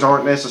numbers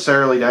aren't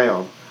necessarily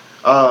down.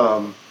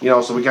 So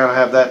we kind of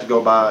have that to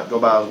go by as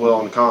well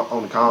on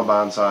the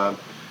combine side.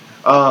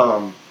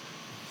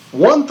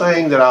 One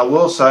thing that I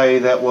will say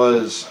that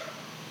was,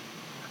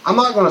 I'm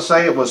not going to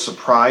say it was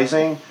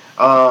surprising.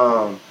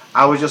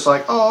 I was just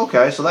like, oh,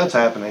 okay, so that's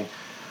happening.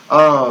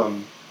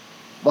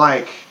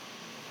 Like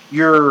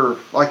your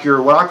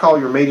what I call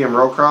your medium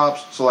row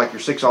crops, so like your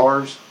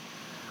 6Rs,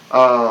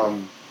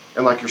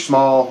 and like your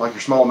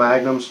small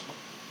magnums,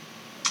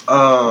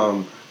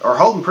 are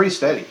holding pretty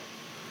steady.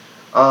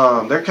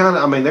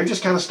 They're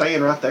just kind of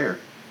staying right there,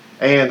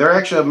 and they're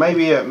actually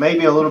maybe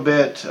a little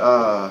bit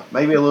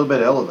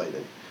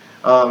elevated.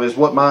 Is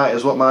what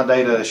my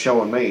data is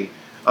showing me.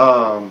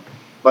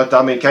 But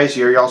I mean,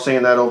 Casey, are y'all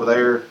seeing that over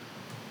there?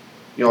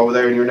 Over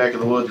there in your neck of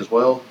the woods as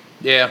well?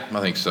 Yeah,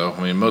 I think so.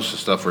 I mean, most of the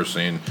stuff we're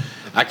seeing,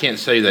 I can't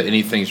say that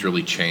anything's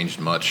really changed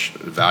much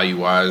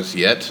value-wise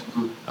yet.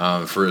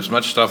 For as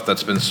much stuff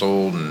that's been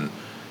sold and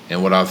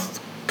what I've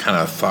kind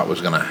of thought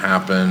was going to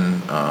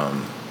happen,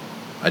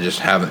 I just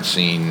haven't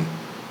seen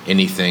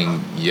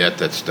anything yet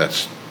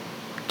that's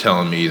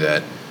telling me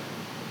that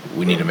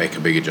we need to make a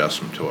big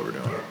adjustment to what we're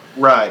doing.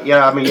 Right.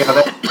 Yeah.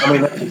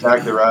 That's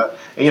exactly right.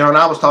 And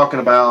I was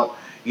talking about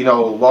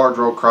large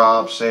row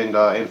crops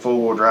and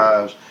four wheel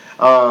drives.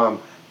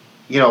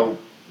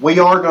 We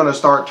are going to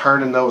start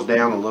turning those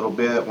down a little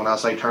bit. When I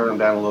say turn them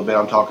down a little bit,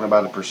 I'm talking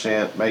about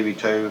 1%, maybe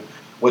 2%,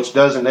 which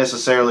doesn't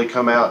necessarily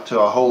come out to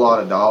a whole lot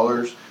of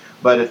dollars.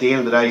 But at the end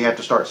of the day, you have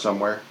to start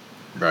somewhere.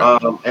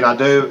 Right. And I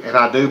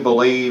do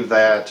believe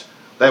that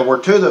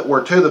we're to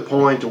the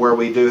point to where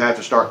we do have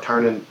to start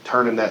turning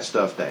that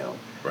stuff down.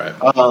 Right.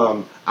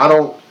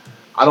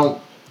 I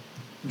don't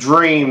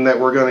dream that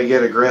we're going to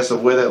get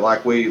aggressive with it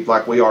like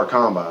we are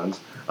combines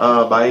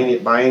by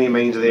any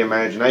means of the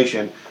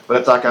imagination. But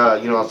it's like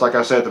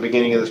I said at the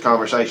beginning of this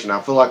conversation.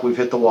 I feel like we've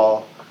hit the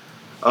wall.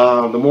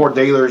 The more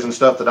dealers and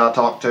stuff that I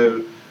talk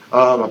to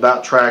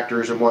about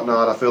tractors and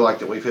whatnot, I feel like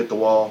that we've hit the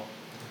wall.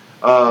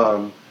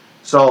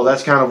 So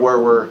that's kind of where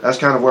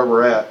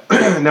we're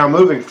at. Now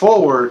moving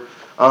forward,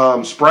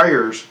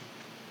 sprayers.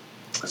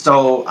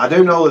 So I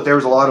do know that there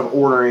was a lot of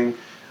ordering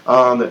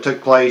that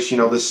took place,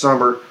 this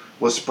summer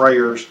with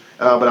sprayers,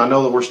 but I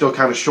know that we're still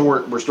kind of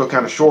short. We're still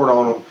kind of short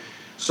on them.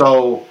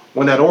 So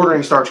when that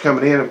ordering starts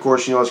coming in, of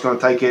course, it's going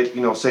to take it,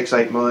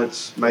 6-8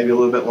 months, maybe a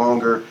little bit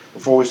longer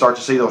before we start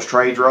to see those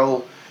trades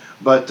roll.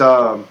 But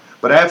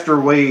after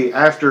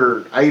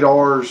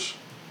 8Rs,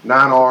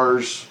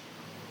 9Rs,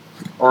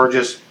 or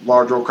just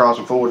large row crops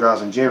and four-wheel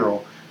drives in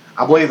general,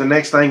 I believe the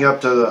next thing up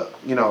to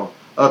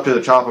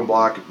the chopping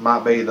block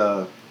might be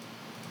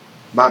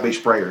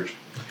sprayers.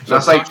 So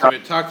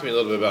talk to me a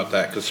little bit about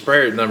that, because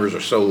sprayer numbers are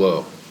so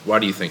low. Why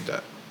do you think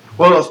that?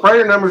 Well, the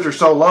sprayer numbers are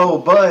so low,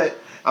 but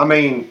they're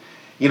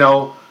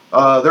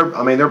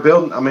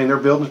building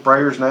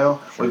sprayers now.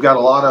 Sure. We got a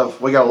lot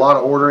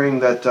of ordering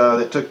that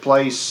took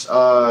place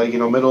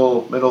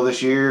middle of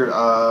this year.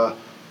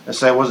 Let's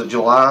say, was it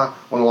July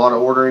when a lot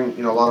of ordering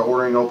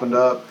opened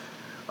up.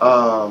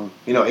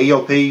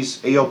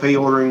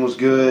 EOP ordering was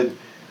good.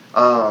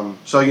 So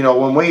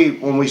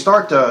when we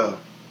start to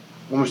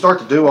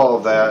do all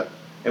of that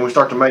and we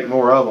start to make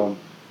more of them,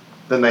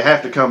 then they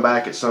have to come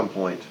back at some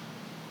point.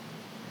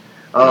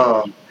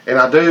 And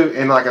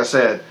like I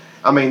said,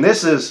 I mean,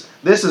 this is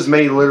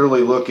me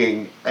literally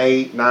looking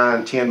 8,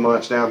 9, 10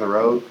 months down the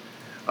road.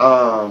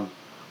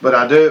 But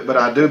I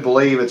do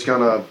believe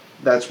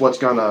that's what's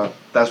gonna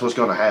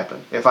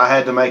happen. If I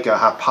had to make a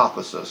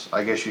hypothesis,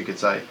 I guess you could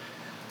say.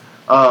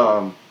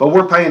 But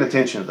we're paying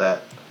attention to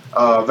that.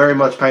 Very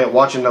much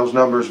watching those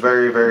numbers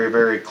very, very,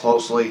 very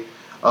closely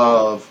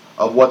of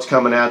what's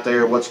coming out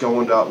there, what's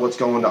going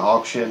to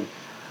auction.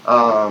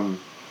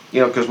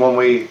 Because when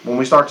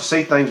we start to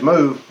see things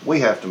move, we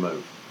have to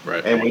move,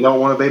 Right. and we don't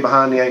want to be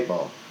behind the 8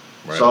 ball.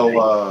 Right.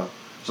 So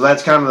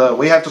that's kind of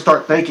we have to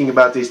start thinking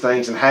about these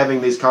things and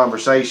having these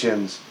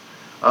conversations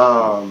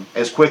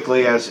as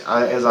quickly as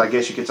I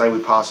guess you could say we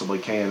possibly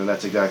can, and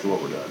that's exactly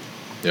what we're doing.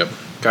 Yep.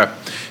 Okay.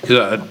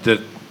 'Cause,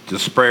 the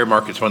sprayer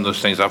market's one of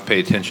those things I've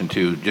paid attention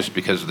to just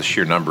because of the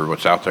sheer number of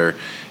what's out there,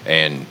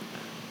 and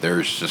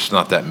there's just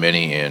not that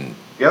many. And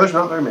Yeah, there's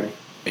not very many.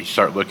 you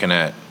start looking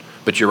at,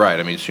 but you're right.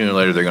 I mean, sooner or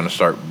later they're going to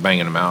start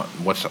banging them out.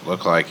 What's that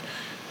look like?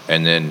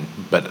 And then,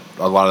 but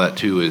a lot of that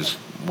too is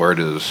where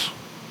does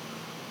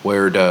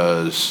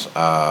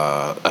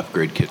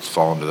upgrade kits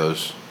fall into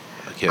those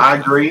kits? I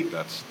agree.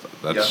 That's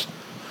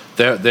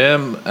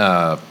them.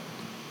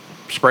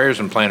 Sprayers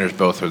and planters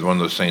both are one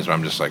of those things where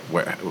I'm just like,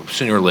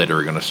 sooner or later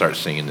we're going to start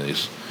seeing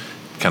these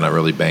kind of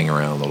really bang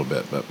around a little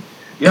bit. But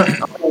Yeah,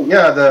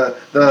 the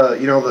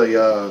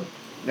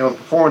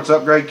performance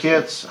upgrade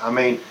kits. I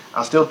mean,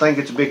 I still think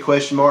it's a big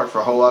question mark for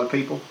a whole lot of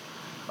people.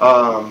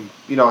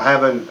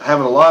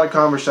 Having a lot of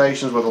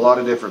conversations with a lot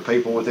of different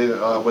people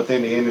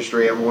within the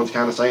industry, everyone's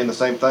kind of saying the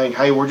same thing.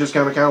 Hey, we're just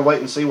going to kind of wait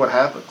and see what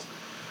happens.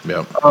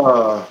 yeah,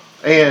 But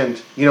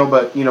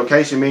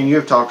Casey, me and you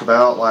have talked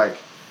about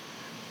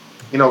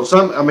to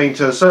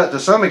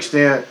some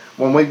extent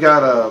when you've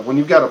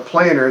got a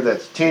planter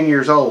that's 10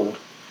 years old,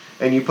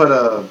 and you put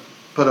a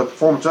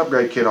performance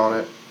upgrade kit on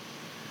it.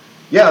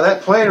 Yeah,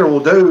 that planter will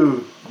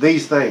do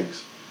these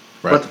things,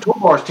 right. but the tool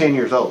bar is 10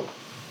 years old.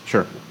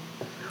 Sure.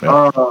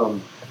 Yeah.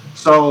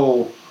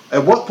 So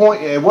at what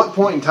point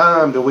in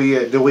time do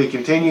we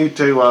continue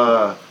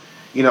to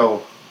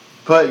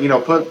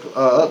put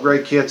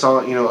upgrade kits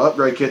on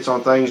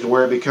things to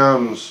where it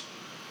becomes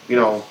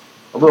a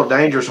little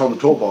dangerous on the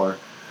toolbar?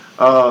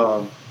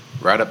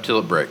 Right up till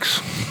it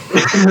breaks.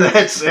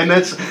 That's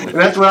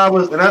where I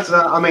was, and that's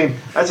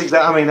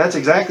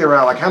exactly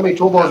right. Like, how many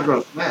toolbars are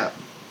going to snap?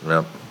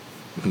 Yep.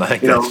 I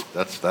think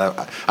that's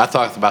that. I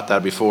talked about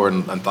that before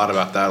and thought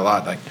about that a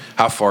lot. Like,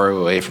 how far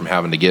away from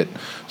having to get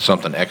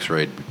something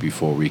X-rayed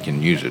before we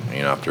can use it?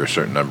 After a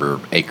certain number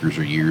of acres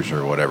or years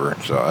or whatever.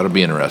 So it'll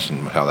be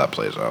interesting how that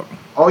plays out.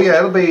 Oh yeah,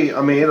 it'll be.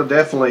 I mean, it'll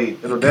definitely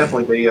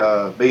be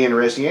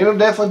interesting. It'll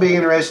definitely be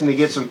interesting to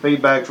get some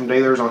feedback from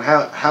dealers on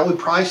how we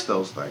price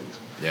those things.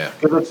 Yeah.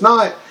 Because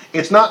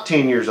it's not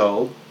 10 years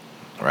old.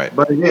 Right.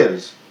 But it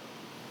is.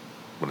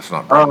 But it's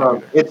not brand new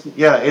either.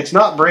 It's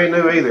not brand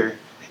new either.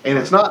 And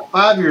it's not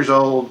 5 years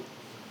old,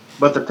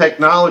 but the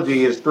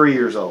technology is 3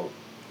 years old.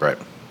 Right.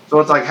 So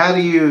it's like, how do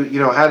you do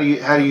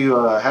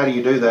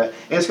that?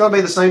 And it's going to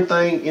be the same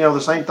thing,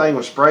 with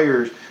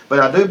sprayers. But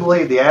I do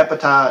believe the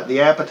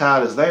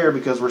appetite is there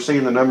because we're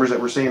seeing the numbers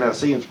that we're seeing out of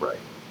See & Spray.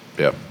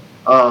 Yep.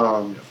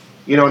 And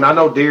I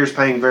know Deere's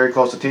paying very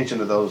close attention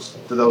to those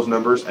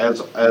numbers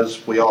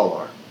as we all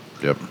are.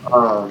 Yep.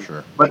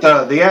 Sure. But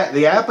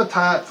the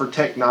appetite for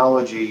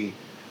technology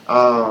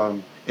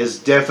is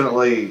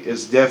definitely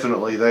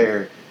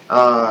there,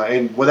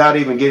 and without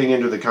even getting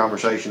into the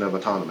conversation of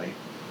autonomy.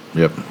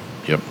 Yep.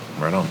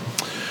 Right on.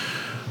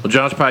 Well,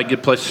 John, it's probably a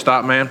good place to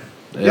stop, man.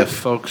 Yep. If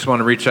folks want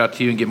to reach out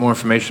to you and get more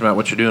information about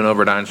what you're doing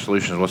over at Iron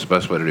Solutions, what's the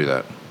best way to do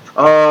that?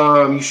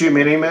 You shoot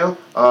me an email.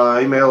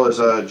 Email is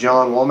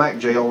John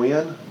Wommack,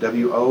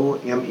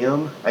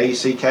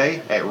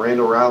 JONWOMMACK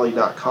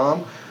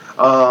 @randallriley.com.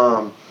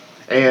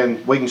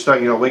 And we can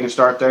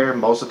start there.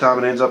 Most of the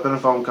time, it ends up in a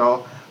phone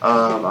call.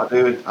 I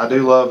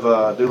do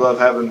love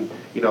having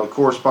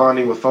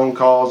corresponding with phone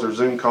calls or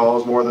Zoom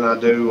calls more than I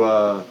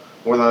do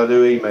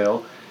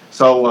email.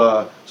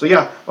 So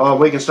yeah,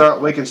 we can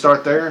start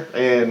there,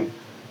 and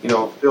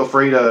feel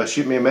free to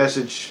shoot me a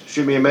message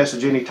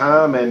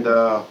anytime, and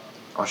I'll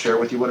share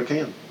with you what I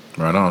can.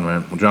 Right on,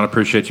 man. Well, John, I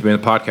appreciate you being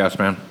on the podcast,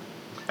 man.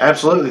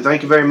 Absolutely,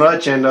 thank you very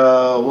much, and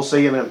we'll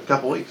see you in a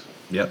couple weeks.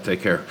 Yep,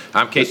 take care.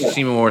 I'm Casey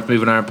Seymour with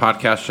Moving Iron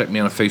Podcast. Check me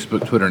out on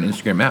Facebook, Twitter, and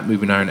Instagram at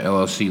Moving Iron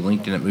LLC,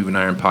 LinkedIn at Moving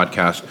Iron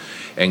Podcast,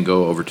 and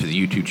go over to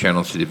the YouTube channel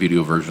and see the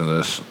video version of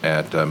this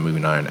at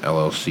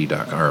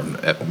movingironllc.com, or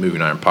at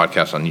Moving Iron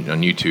Podcast on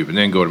YouTube, and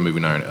then go to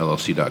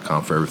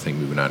movingironllc.com for everything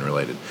Moving Iron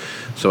related.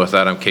 So with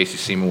that, I'm Casey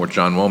Seymour with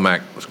John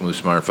Wommack. Let's go move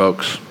some iron,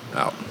 folks.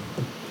 Out.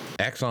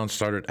 Axon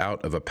started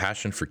out of a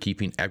passion for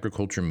keeping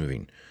agriculture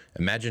moving.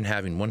 Imagine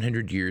having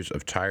 100 years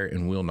of tire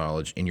and wheel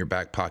knowledge in your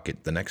back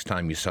pocket the next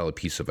time you sell a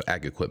piece of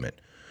ag equipment.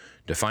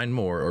 To find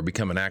more or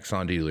become an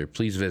Axon dealer,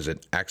 please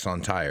visit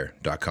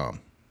axontire.com.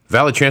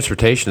 Valley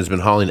Transportation has been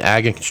hauling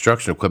ag and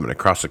construction equipment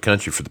across the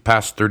country for the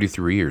past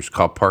 33 years.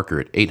 Call Parker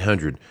at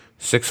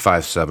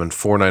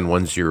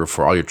 800-657-4910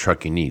 for all your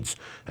trucking needs.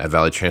 At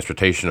Valley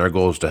Transportation, our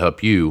goal is to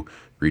help you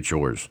reach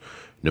yours.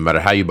 No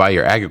matter how you buy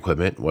your ag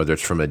equipment, whether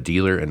it's from a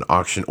dealer, an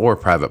auction, or a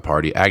private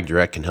party,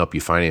 AgDirect can help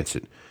you finance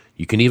it.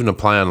 You can even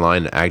apply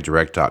online at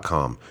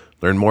agdirect.com.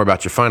 Learn more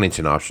about your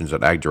financing options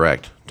at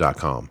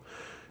agdirect.com.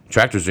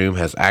 TractorZoom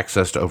has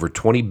access to over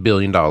 $20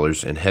 billion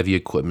in heavy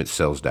equipment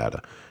sales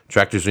data.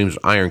 TractorZoom's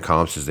Iron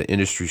Comps is the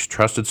industry's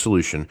trusted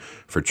solution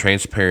for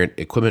transparent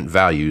equipment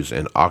values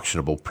and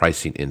auctionable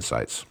pricing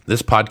insights.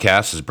 This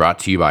podcast is brought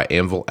to you by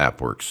Anvil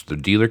AppWorks. The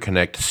Dealer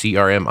Connect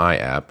CRMI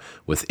app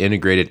with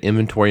integrated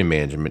inventory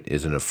management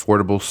is an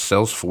affordable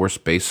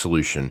Salesforce-based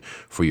solution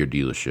for your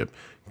dealership.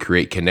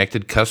 Create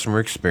connected customer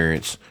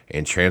experience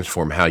and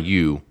transform how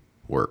you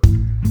work.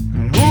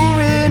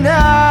 Moving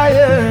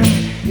higher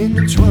in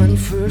the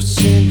 21st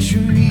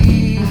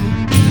century.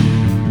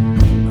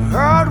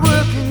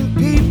 Hard-working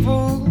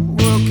people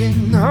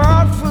working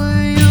hard for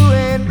you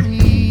and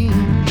me.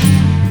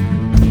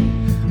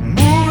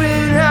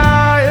 Moving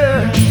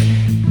higher,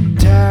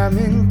 time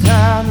and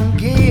time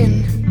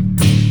again.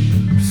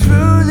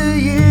 Through the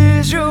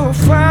years you'll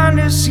find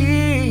us here.